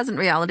an unpleasant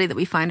reality that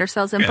we find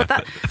ourselves in. Yeah,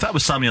 but if that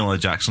was Samuel L.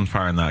 Jackson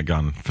firing that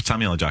gun,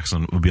 Samuel L.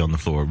 Jackson would be on the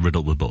floor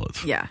riddled with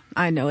bullets. Yeah,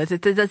 I know.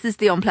 This is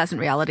the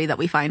unpleasant reality that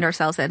we find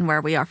ourselves in,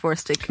 where we are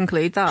forced to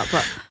conclude that.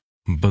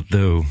 But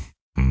though,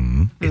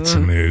 it's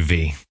a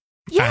movie.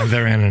 Yeah. And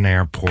they're in an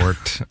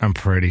airport. I'm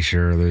pretty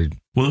sure they...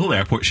 Well, the whole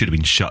airport should have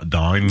been shut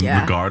down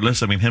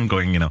regardless. I mean, him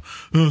going, you know,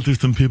 oh, there's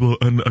some people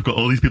and I've got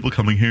all these people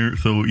coming here,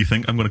 so you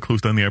think I'm going to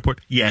close down the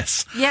airport?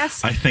 Yes. I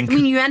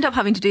mean, you end up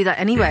having to do that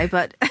anyway,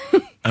 but...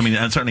 I mean,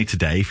 and certainly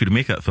today, if you were to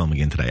make that film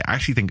again today, I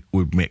actually think it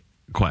would make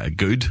quite a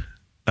good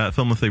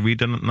film if they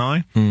redone it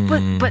now.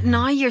 But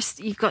now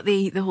you've got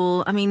the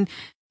whole... I mean...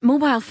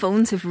 Mobile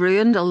phones have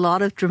ruined a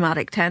lot of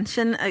dramatic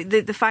tension.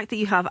 The fact that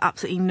you have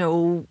absolutely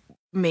no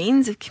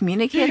means of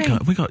communicating. Yeah,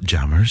 we got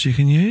jammers you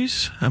can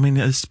use. I mean,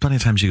 there's plenty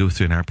of times you go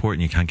through an airport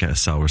and you can't get a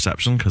cell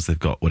reception because they've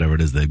got whatever it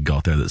is they've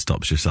got there that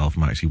stops your cell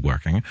from actually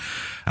working.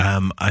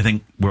 I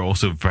think we're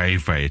also very,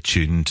 very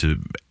attuned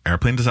to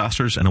airplane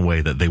disasters in a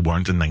way that they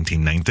weren't in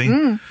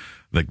 1990.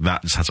 Like,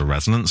 that just has a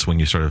resonance when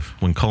when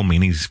Colm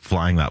Meaney's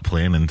flying that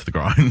plane into the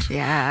ground.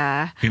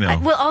 Yeah. You know.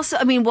 Well, also,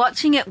 I mean,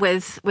 watching it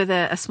with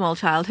a small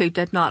child who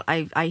did not,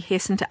 I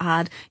hasten to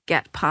add,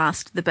 get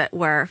past the bit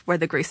where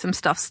the gruesome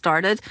stuff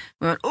started.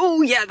 We went,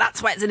 oh yeah,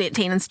 that's why it's an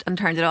 18 and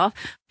turned it off.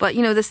 But,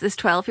 you know, this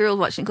 12-year-old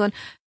watching going,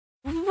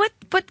 what,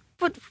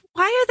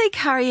 why are they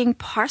carrying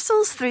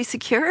parcels through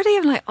security?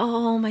 I'm like,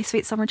 oh, my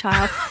sweet summer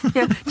child.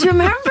 Yeah. Do you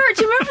remember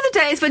the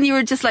days when you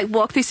were just like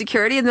walk through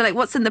security and they're like,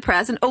 what's in the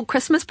present? Oh,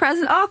 Christmas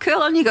present. Oh,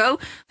 cool. On you go.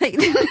 Like,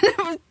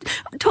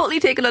 totally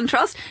taken on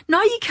trust.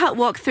 Now you can't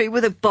walk through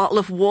with a bottle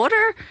of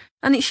water.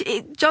 And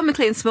John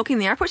McClane's smoking in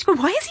the airport. She's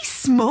going, why is he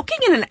smoking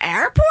in an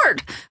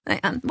airport?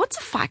 And what's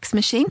a fax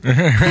machine?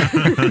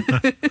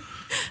 To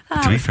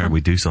be fair,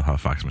 we do still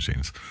have fax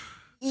machines.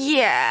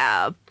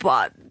 Yeah,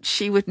 but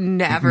she would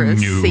never have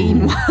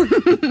seen one.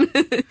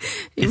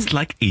 It's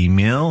like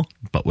email,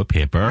 but with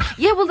paper.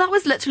 Yeah, well, that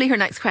was literally her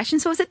next question.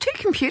 So, is it 2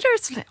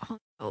 computers? Like, oh,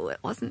 no, it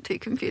wasn't 2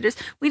 computers.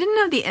 We didn't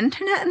have the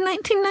internet in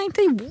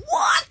 1990.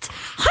 What?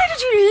 How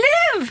did you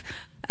live?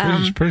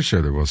 I'm pretty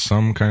sure there was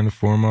some kind of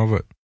form of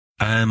it.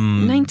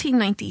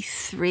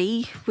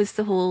 1993 was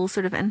the whole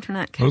sort of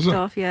internet kicked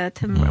off. Yeah,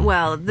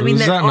 well, I mean,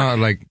 was that not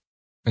like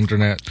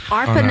internet?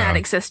 ARPANET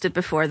existed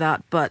before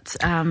that, but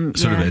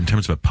sort of in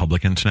terms of a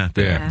public internet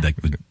that like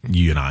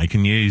you and I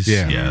can use.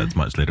 Yeah, it's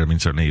much later. I mean,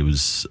 certainly it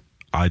was.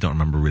 I don't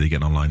remember really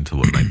getting online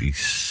until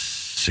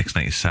 96,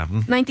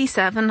 97.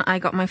 97, I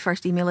got my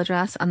first email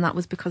address, and that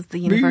was because the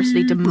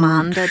university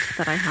demanded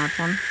that I had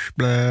one.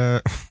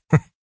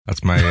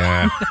 That's my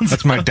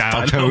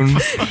dial tone.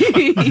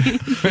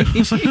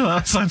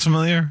 That sounds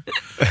familiar.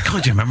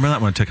 God, do you remember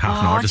that when it took half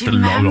an hour just to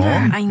log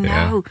on? I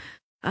know.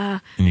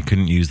 And you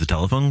couldn't use the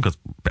telephone because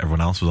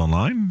everyone else was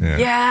online?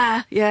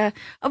 Yeah.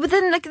 Oh, but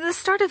then, like, at the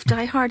start of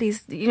Die Hard,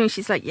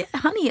 she's like, yeah,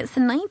 honey, it's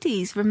the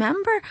 90s.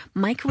 Remember?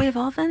 Microwave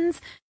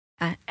ovens,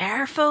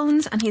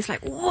 earphones. And he's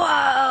like,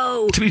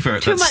 whoa. To be fair,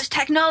 too much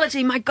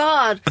technology, my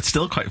God. It's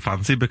still quite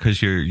fancy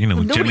because you're,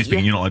 generally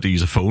speaking, you're not allowed to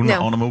use a phone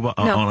on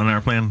an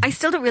airplane. I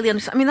still don't really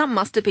understand. I mean, that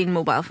must have been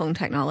mobile phone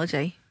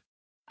technology.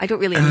 I don't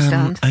really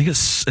understand. I think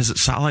is it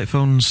satellite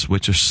phones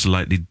which are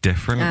slightly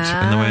different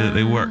in the way that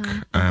they work.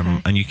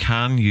 And you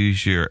can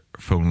use your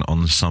phone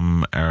on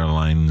some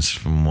airlines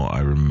from what I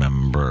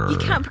remember. You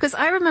can't, because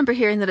I remember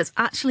hearing that it's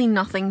actually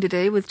nothing to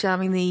do with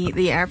jamming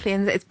the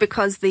airplanes. It's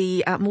because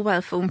the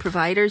mobile phone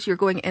providers, you're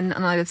going in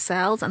and out of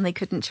cells and they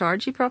couldn't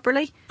charge you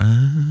properly.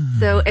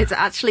 So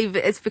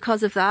it's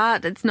because of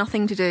that. It's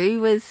nothing to do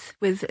with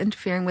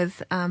interfering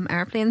with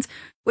airplanes,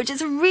 which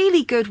is a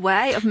really good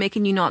way of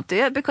making you not do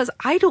it, because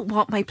I don't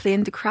want my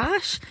plane to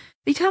crash.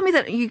 They tell me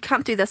that you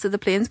can't do this or the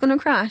plane's going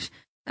to crash.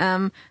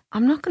 I'm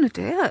not going to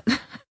do it.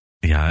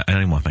 Yeah, I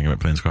don't even want to think about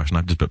planes crashing.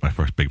 I've just booked my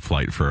first big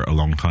flight for a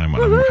long time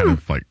and I'm kind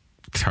of like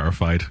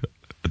terrified.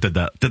 I did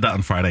that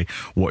on Friday.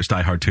 Watched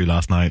Die Hard 2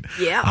 last night.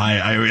 Yeah.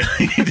 I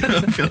really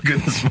didn't feel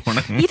good this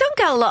morning. You don't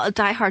get a lot of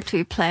Die Hard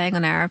 2 playing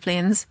on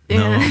airplanes.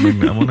 No, I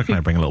mean, I wonder, can I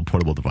bring a little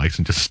portable device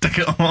and just stick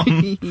it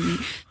on?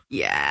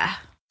 Yeah.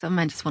 Some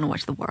men just want to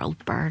watch the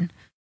world burn.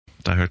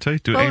 Die Hard 2?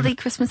 The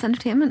Christmas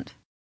entertainment.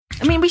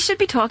 I mean, we should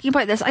be talking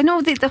about this. I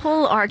know the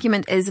whole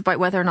argument is about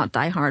whether or not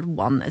Die Hard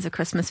 1 is a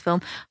Christmas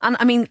film. And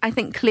I mean, I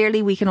think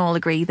clearly we can all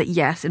agree that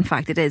yes, in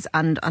fact it is,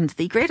 and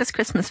the greatest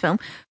Christmas film.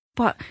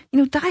 But,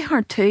 Die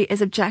Hard 2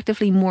 is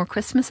objectively more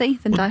Christmassy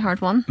than Die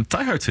Hard 1.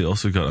 Die Hard 2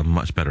 also got a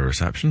much better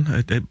reception.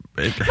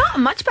 Not a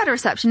much better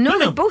reception. No,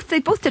 they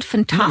both did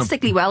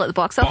fantastically well at the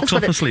box office.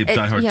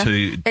 Die Hard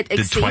 2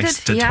 did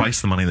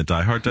twice the money that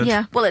Die Hard did.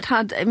 Yeah, well, it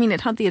had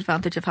the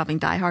advantage of having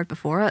Die Hard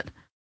before it.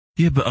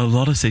 Yeah, but a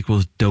lot of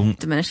sequels don't.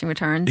 Diminishing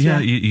returns. Yeah,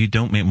 you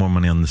don't make more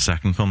money on the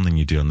second film than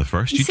you do on the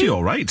first. You do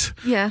all right.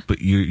 Yeah. But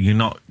you're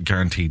not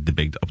guaranteed the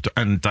big...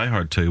 And Die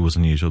Hard 2 was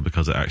unusual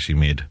because it actually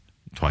made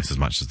twice as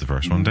much as the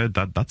first one did.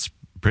 That's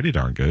pretty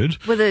darn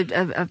good. With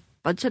a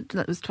budget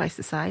that was twice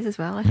the size as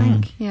well, I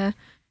think. Yeah. I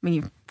mean,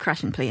 you're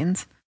crashing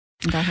planes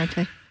in Die Hard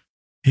 2.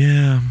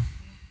 Yeah.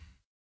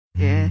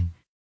 Yeah.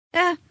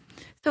 Yeah.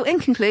 So in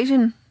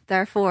conclusion,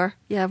 therefore,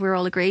 yeah, we're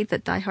all agreed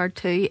that Die Hard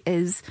 2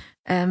 is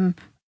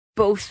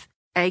both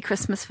a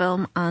Christmas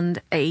film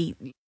and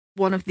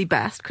one of the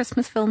best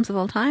Christmas films of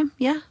all time.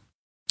 Yeah.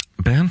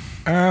 Ben?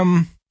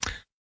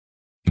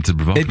 It's a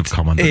provocative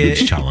comment that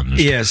needs challenged.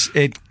 Yes,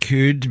 it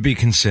could be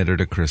considered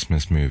a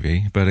Christmas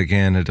movie, but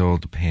again, it all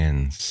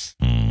depends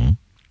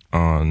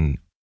on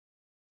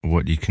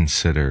what you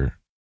consider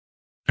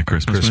a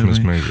Christmas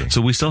movie.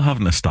 So we still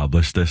haven't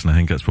established this, and I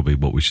think that's probably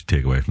what we should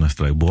take away from this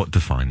today. What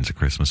defines a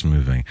Christmas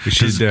movie? We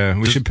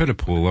should put a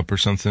poll up or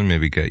something,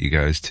 maybe get you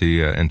guys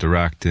to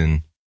interact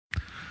and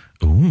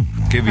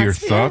give your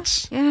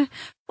thoughts. Yeah.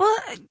 Well,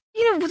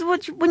 you know,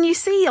 when you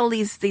see all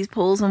these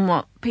polls on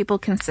what people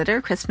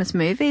consider Christmas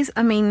movies,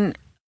 I mean,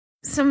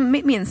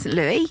 Meet Me in St.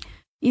 Louis,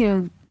 you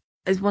know,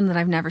 is one that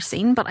I've never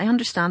seen, but I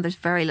understand there's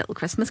very little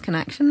Christmas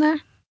connection there.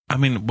 I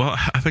mean, well,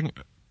 I think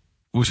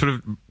we sort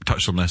of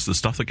touched on this. The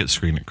stuff that gets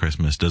screened at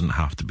Christmas doesn't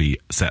have to be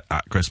set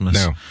at Christmas.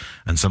 No.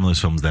 And some of those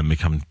films then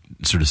become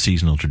sort of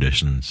seasonal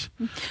traditions.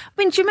 I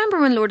mean, do you remember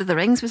when Lord of the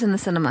Rings was in the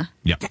cinema?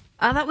 Yeah.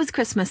 That was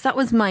Christmas. That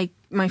was my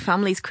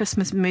family's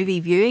Christmas movie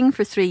viewing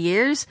for 3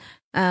 years.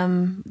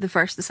 The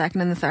first, the second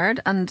and the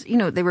third. And, you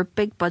know, they were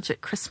big budget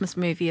Christmas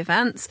movie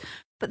events.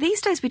 But these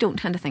days we don't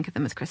tend to think of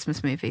them as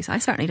Christmas movies. I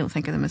certainly don't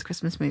think of them as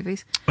Christmas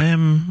movies.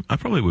 I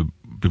probably would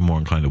be more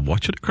inclined to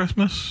watch it at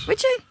Christmas.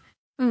 Would you?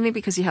 Maybe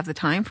because you have the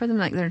time for them,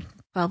 like they're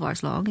 12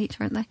 hours long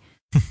each, aren't they?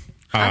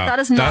 That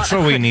is not. That's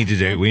what we need to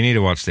do. We need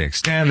to watch the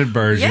extended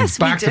versions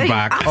back to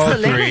back, all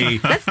three,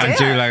 and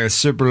do like a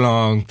super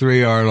long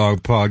 3 hour long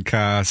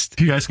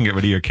podcast. You guys can get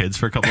rid of your kids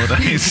for a couple of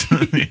days.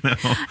 You know?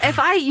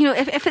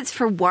 If it's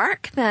for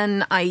work,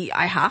 then I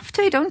have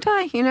to, don't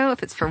I? You know,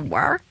 if it's for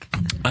work.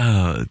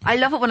 I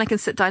love it when I can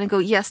sit down and go,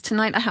 yes,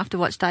 tonight I have to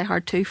watch Die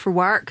Hard 2 for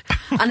work,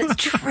 and it's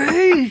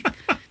true.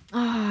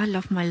 Oh, I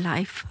love my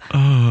life.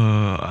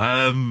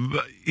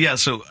 Yeah,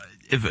 so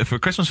if a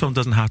Christmas film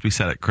doesn't have to be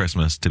set at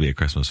Christmas to be a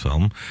Christmas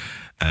film,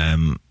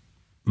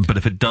 but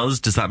if it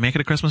does that make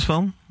it a Christmas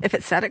film? If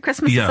it's set at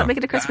Christmas, does that make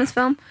it a Christmas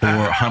film?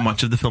 Or how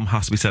much of the film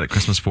has to be set at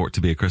Christmas for it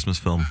to be a Christmas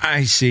film?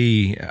 I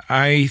see.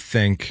 I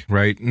think,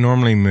 right,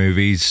 normally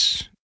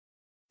movies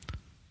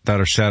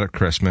that are set at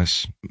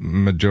Christmas,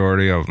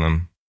 majority of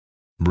them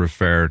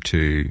refer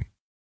to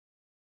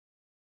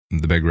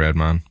the Big Red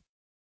Man.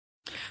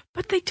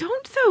 But they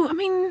don't, though. I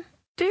mean,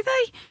 do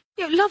they?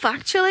 You know, Love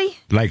Actually.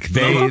 Like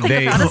they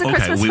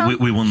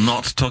we will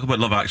not talk about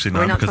Love Actually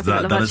now because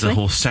that is a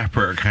whole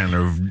separate kind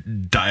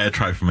of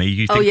diatribe for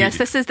me.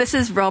 This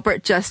is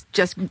Robert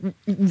just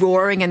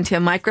roaring into a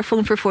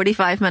microphone for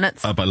 45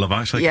 minutes. About Love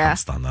Actually? Yeah. I can't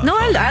stand that. No,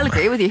 I'll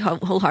agree with you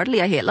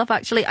wholeheartedly. I hate Love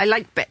Actually. I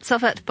like bits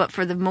of it, but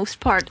for the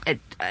most part,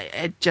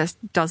 it just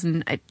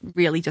doesn't. It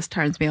really just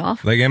turns me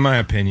off. Like, in my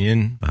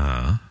opinion,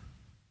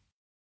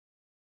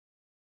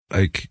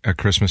 like a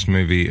Christmas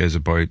movie is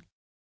about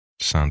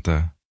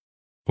Santa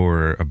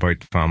or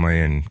about family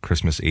and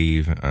Christmas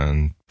Eve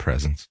and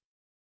presents.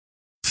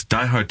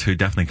 Die Hard 2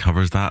 definitely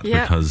covers that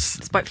because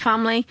it's about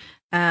family.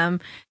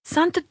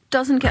 Santa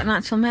doesn't get an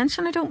actual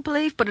mention, I don't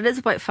believe, but it is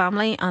about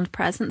family, and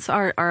presents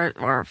are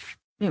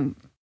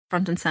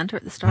front and centre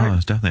at the start. Oh,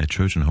 there's definitely a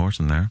Trojan horse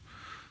in there.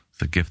 It's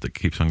the gift that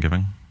keeps on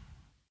giving.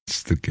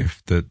 It's the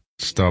gift that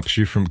stops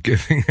you from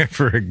giving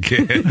ever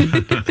again.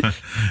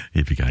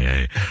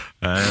 Yippee-ki-yay.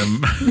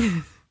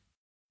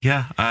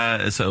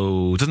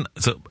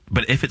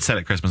 But if it's set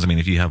at Christmas, I mean,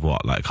 if you have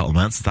like a couple of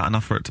months, is that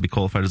enough for it to be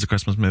qualified as a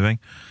Christmas movie?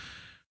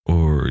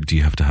 Or do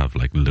you have to have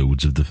like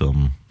loads of the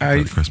film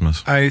at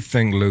Christmas? I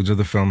think loads of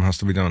the film has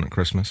to be done at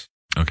Christmas.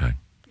 Okay.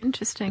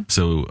 Interesting.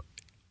 So,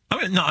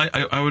 I mean, no,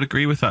 I would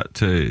agree with that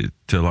to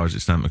a large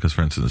extent because,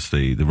 for instance,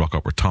 the Rock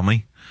Opera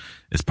Tommy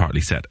is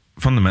partly set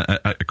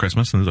at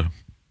Christmas, and there's a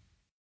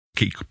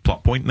key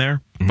plot point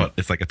there, but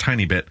it's like a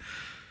tiny bit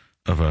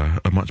of a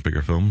much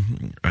bigger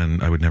film,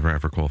 and I would never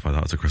ever qualify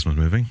that as a Christmas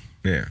movie.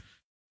 Yeah.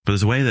 But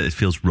there's a way that it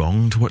feels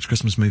wrong to watch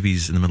Christmas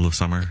movies in the middle of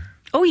summer.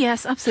 Oh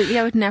yes, absolutely.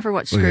 I would never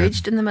watch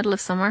Scrooged in the middle of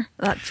summer.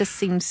 That just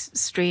seems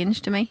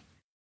strange to me.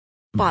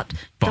 But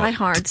Die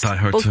Hard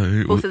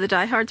both of the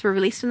Die Hards were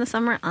released in the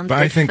summer, and but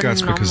I think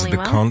that's because of the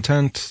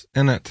content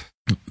in it.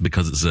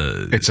 Because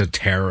it's a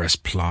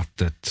terrorist plot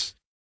that,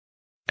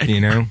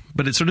 you know.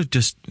 But it sort of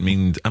just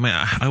means, I mean,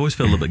 I always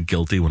feel a little bit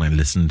guilty when I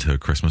listen to a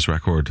Christmas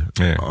record.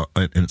 Yeah.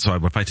 And so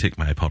if I take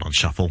my iPod on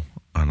shuffle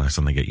and I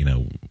suddenly get,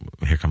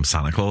 Here Comes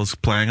Santa Claus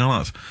playing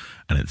on it,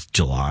 and it's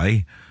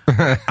July,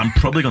 I'm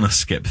probably going to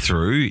skip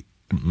through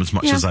as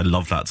much as I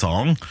love that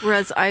song.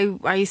 Whereas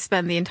I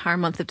spend the entire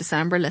month of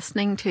December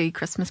listening to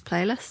Christmas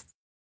playlists.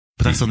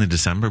 But that's only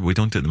December. We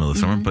don't do it in the middle of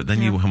summer. But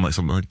then you have like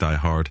something like Die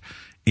Hard,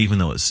 even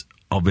though it's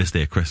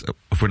obviously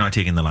if we're not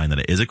taking the line that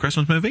it is a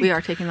Christmas movie, We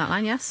are taking that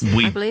line, yes,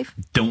 we I believe.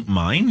 don't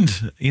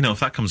mind. You know,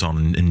 if that comes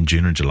on in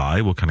June or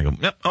July, we'll kind of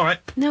go, yep, all right.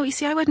 No, you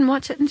see, I wouldn't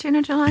watch it in June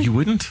or July. You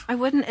wouldn't? I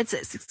wouldn't. It's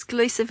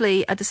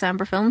exclusively a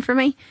December film for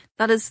me.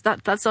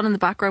 That's on in the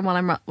background while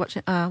I'm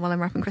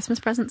wrapping Christmas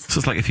presents. So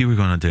it's like if you were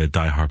going to do a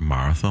Die Hard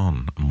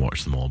marathon and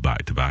watch them all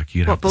back to back,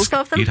 you'd have both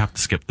of them? You'd have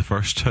to skip the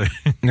first two.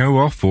 No,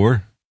 all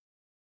four.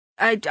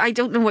 I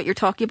don't know what you're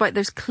talking about.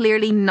 There's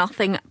clearly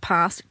nothing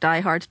past Die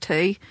Hard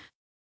 2.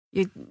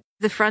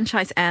 The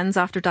franchise ends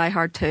after Die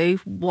Hard 2.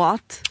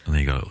 What? And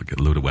then you got to get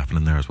Loaded Weapon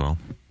in there as well.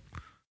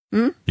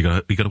 You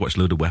got to watch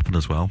Loaded Weapon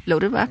as well.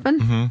 Loaded Weapon?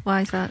 Mm-hmm.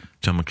 Why is that?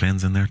 John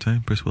McClane's in there too.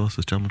 Bruce Willis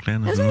is John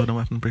McClane. Is in Loaded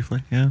Weapon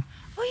briefly, yeah.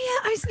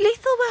 Oh yeah,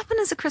 Lethal Weapon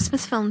is a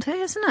Christmas film too,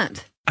 isn't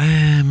it?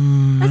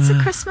 Um, It's a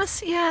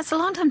Christmas. Yeah, it's a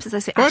long time since I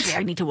say. What? Actually,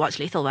 I need to watch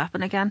Lethal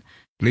Weapon again.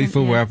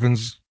 Lethal Yeah.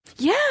 Weapons.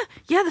 Yeah,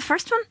 the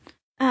first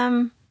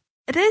one.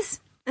 It is.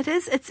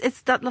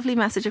 It's that lovely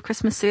message of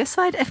Christmas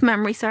suicide, if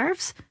memory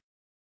serves.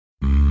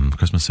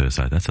 Christmas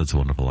Suicide. That's It's a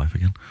Wonderful Life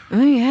again.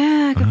 Oh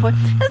yeah, good point.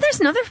 No,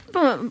 there's another.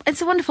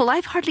 It's a Wonderful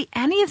Life. Hardly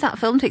any of that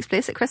film takes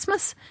place at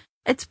Christmas.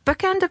 It's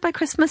bookended by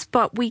Christmas,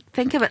 but we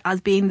think of it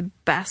as being the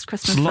best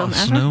Christmas There's a film lot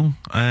of ever.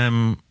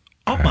 snow.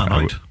 Odd Man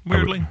Out,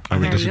 weirdly. I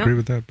would There you disagree go.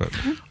 with that, but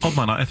Odd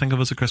Man Out I think of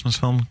as a Christmas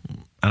film,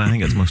 and I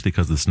think it's mostly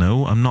because of the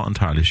snow. I'm not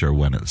entirely sure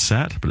when it's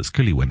set, but it's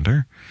clearly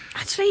winter.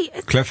 Actually,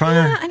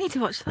 Cliffhanger? Yeah, I need to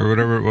watch that. or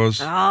whatever it was.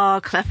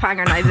 Oh,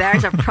 Cliffhanger! Now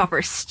there's a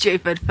proper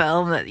stupid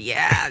film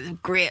that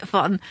great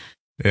fun.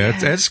 Yeah,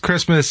 it's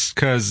Christmas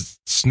because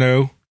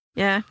snow.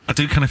 Yeah, I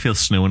do kind of feel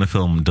snow in a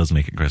film does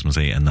make it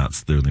Christmassy, and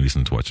that's the only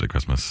reason to watch it at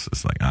Christmas.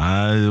 It's like,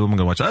 I'm going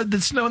to watch it.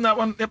 Did snow in that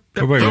one? Yep.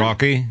 What about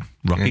Rocky?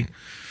 Rocky?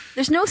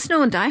 there's no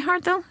snow in Die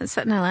Hard though. It's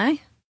set in LA.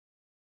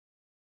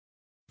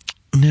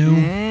 No.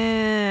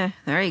 Yeah,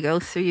 there you go.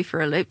 Threw you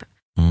for a loop.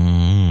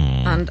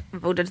 And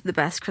voted the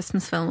best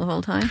Christmas film of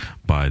all time.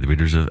 By the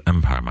readers of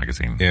Empire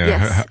magazine. Yeah.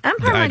 Yes, Empire I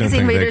don't magazine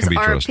think they readers can be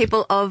are trusted.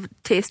 people of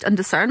taste and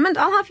discernment.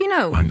 I'll have you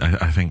know.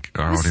 I think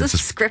our The audience is...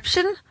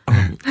 subscription.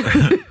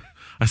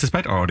 I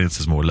suspect our audience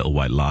is more Little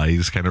White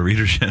Lies kind of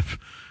readership.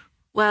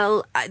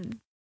 Well,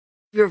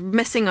 you're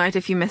missing out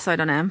if you miss out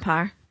on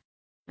Empire.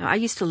 Now, I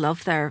used to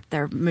love their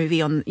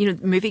movie on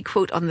movie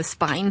quote on the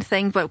spine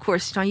thing, but of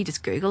course now you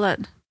just Google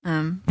it.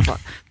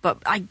 But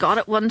I got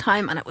it one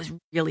time and it was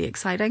really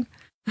exciting.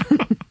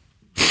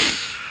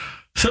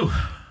 So,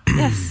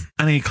 Yes.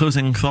 any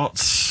closing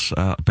thoughts?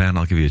 Ben,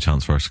 I'll give you a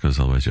chance first because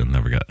otherwise you'll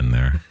never get in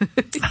there.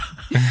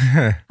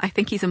 I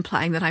think he's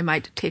implying that I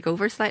might take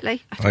over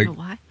slightly. I don't Like- know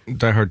why.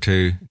 Die Hard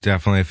 2,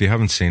 definitely. If you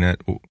haven't seen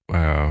it,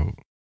 where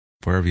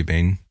have you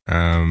been?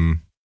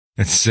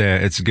 It's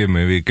a good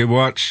movie, good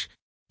watch.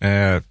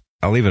 I'll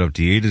leave it up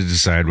to you to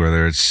decide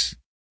whether it's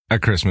a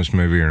Christmas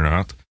movie or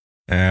not.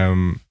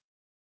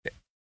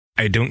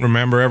 I don't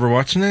remember ever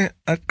watching it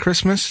at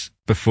Christmas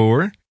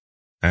before.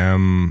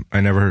 I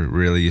never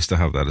really used to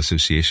have that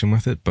association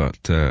with it,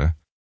 but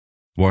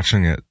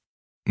watching it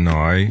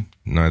now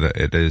that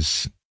it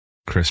is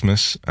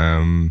Christmas,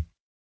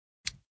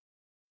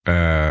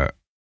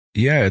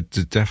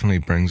 it definitely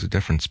brings a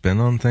different spin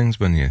on things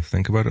when you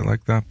think about it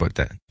like that. But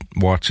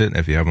watch it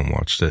if you haven't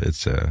watched it.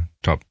 It's a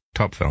top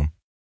film.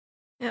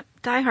 Yep.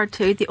 Die Hard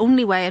 2, the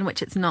only way in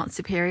which it's not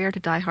superior to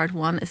Die Hard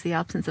 1 is the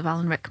absence of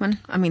Alan Rickman.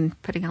 I mean,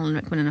 putting Alan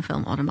Rickman in a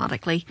film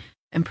automatically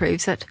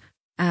improves it.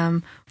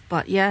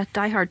 But yeah,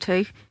 Die Hard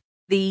 2,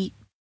 the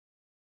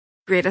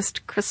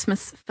greatest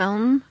Christmas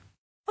film,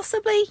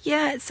 possibly.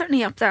 Yeah, it's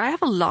certainly up there. I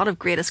have a lot of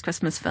greatest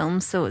Christmas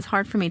films, so it's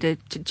hard for me to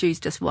choose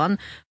just one.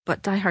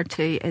 But Die Hard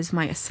 2 is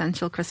my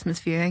essential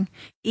Christmas viewing.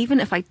 Even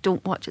if I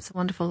don't watch It's a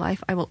Wonderful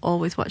Life, I will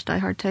always watch Die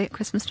Hard 2 at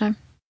Christmas time.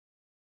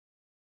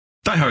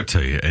 Die Hard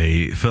 2,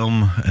 a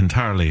film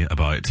entirely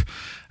about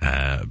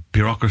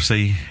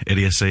bureaucracy,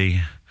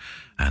 idiocy,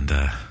 and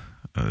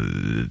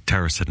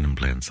terrorists hidden in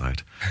plain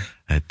sight.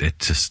 It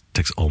just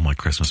ticks all my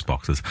Christmas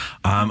boxes.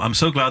 I'm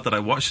so glad that I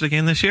watched it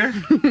again this year.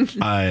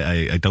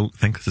 I don't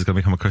think this is going to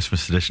become a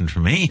Christmas edition for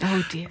me.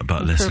 Oh dear. But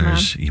Poor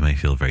listeners, you may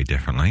feel very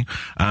differently.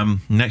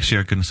 Next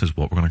year, goodness knows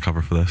what we're going to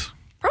cover for this.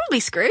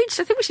 Probably Scrooged.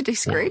 I think we should do We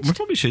Scrooged.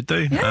 probably should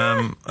do.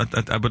 Yeah.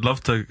 I would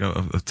love to.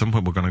 At some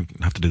point, we're going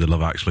to have to do the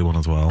Love Actually one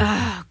as well.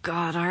 Oh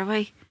God, are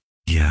we?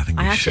 Yeah, I think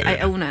we should. I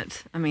own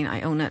it. I mean,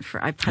 I own it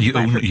for. I had to You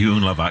buy it own, for, you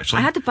own Love Actually?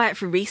 I had to buy it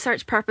for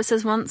research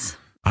purposes once.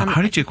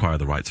 How did you acquire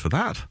the rights for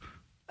that?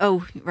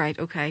 Oh, right.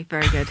 Okay.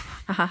 Very good.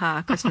 Ha ha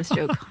ha. Christmas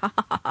joke. Ha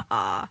ha ha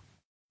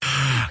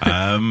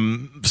ha.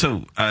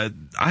 So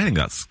I think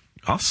that's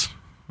us.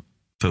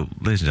 So,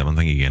 ladies and gentlemen,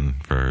 thank you again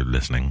for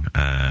listening.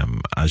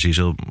 As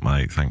usual,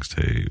 my thanks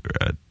to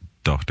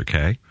Dr.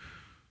 K,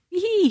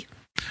 Yee.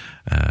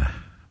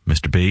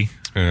 Mr. B,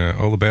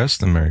 All the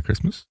best and Merry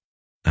Christmas.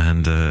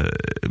 and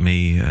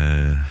me,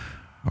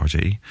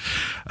 RJ.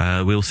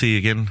 We'll see you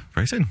again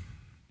very soon.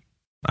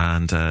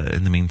 And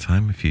in the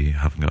meantime, if you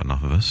haven't got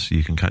enough of us,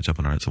 you can catch up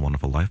on our It's a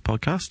Wonderful Life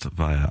podcast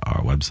via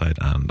our website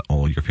and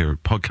all your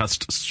favourite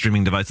podcast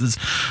streaming devices.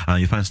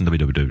 You'll find us on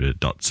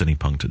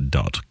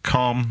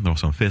www.cinepunkt.com. We're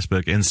also on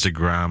Facebook,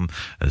 Instagram,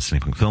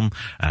 Cinepunkt Film.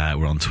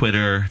 We're on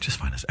Twitter. Just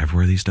find us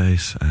everywhere these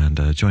days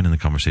and join in the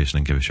conversation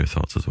and give us your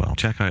thoughts as well.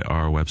 Check out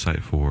our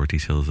website for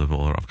details of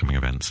all our upcoming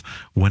events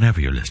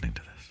whenever you're listening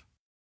to this.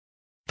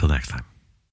 Till next time.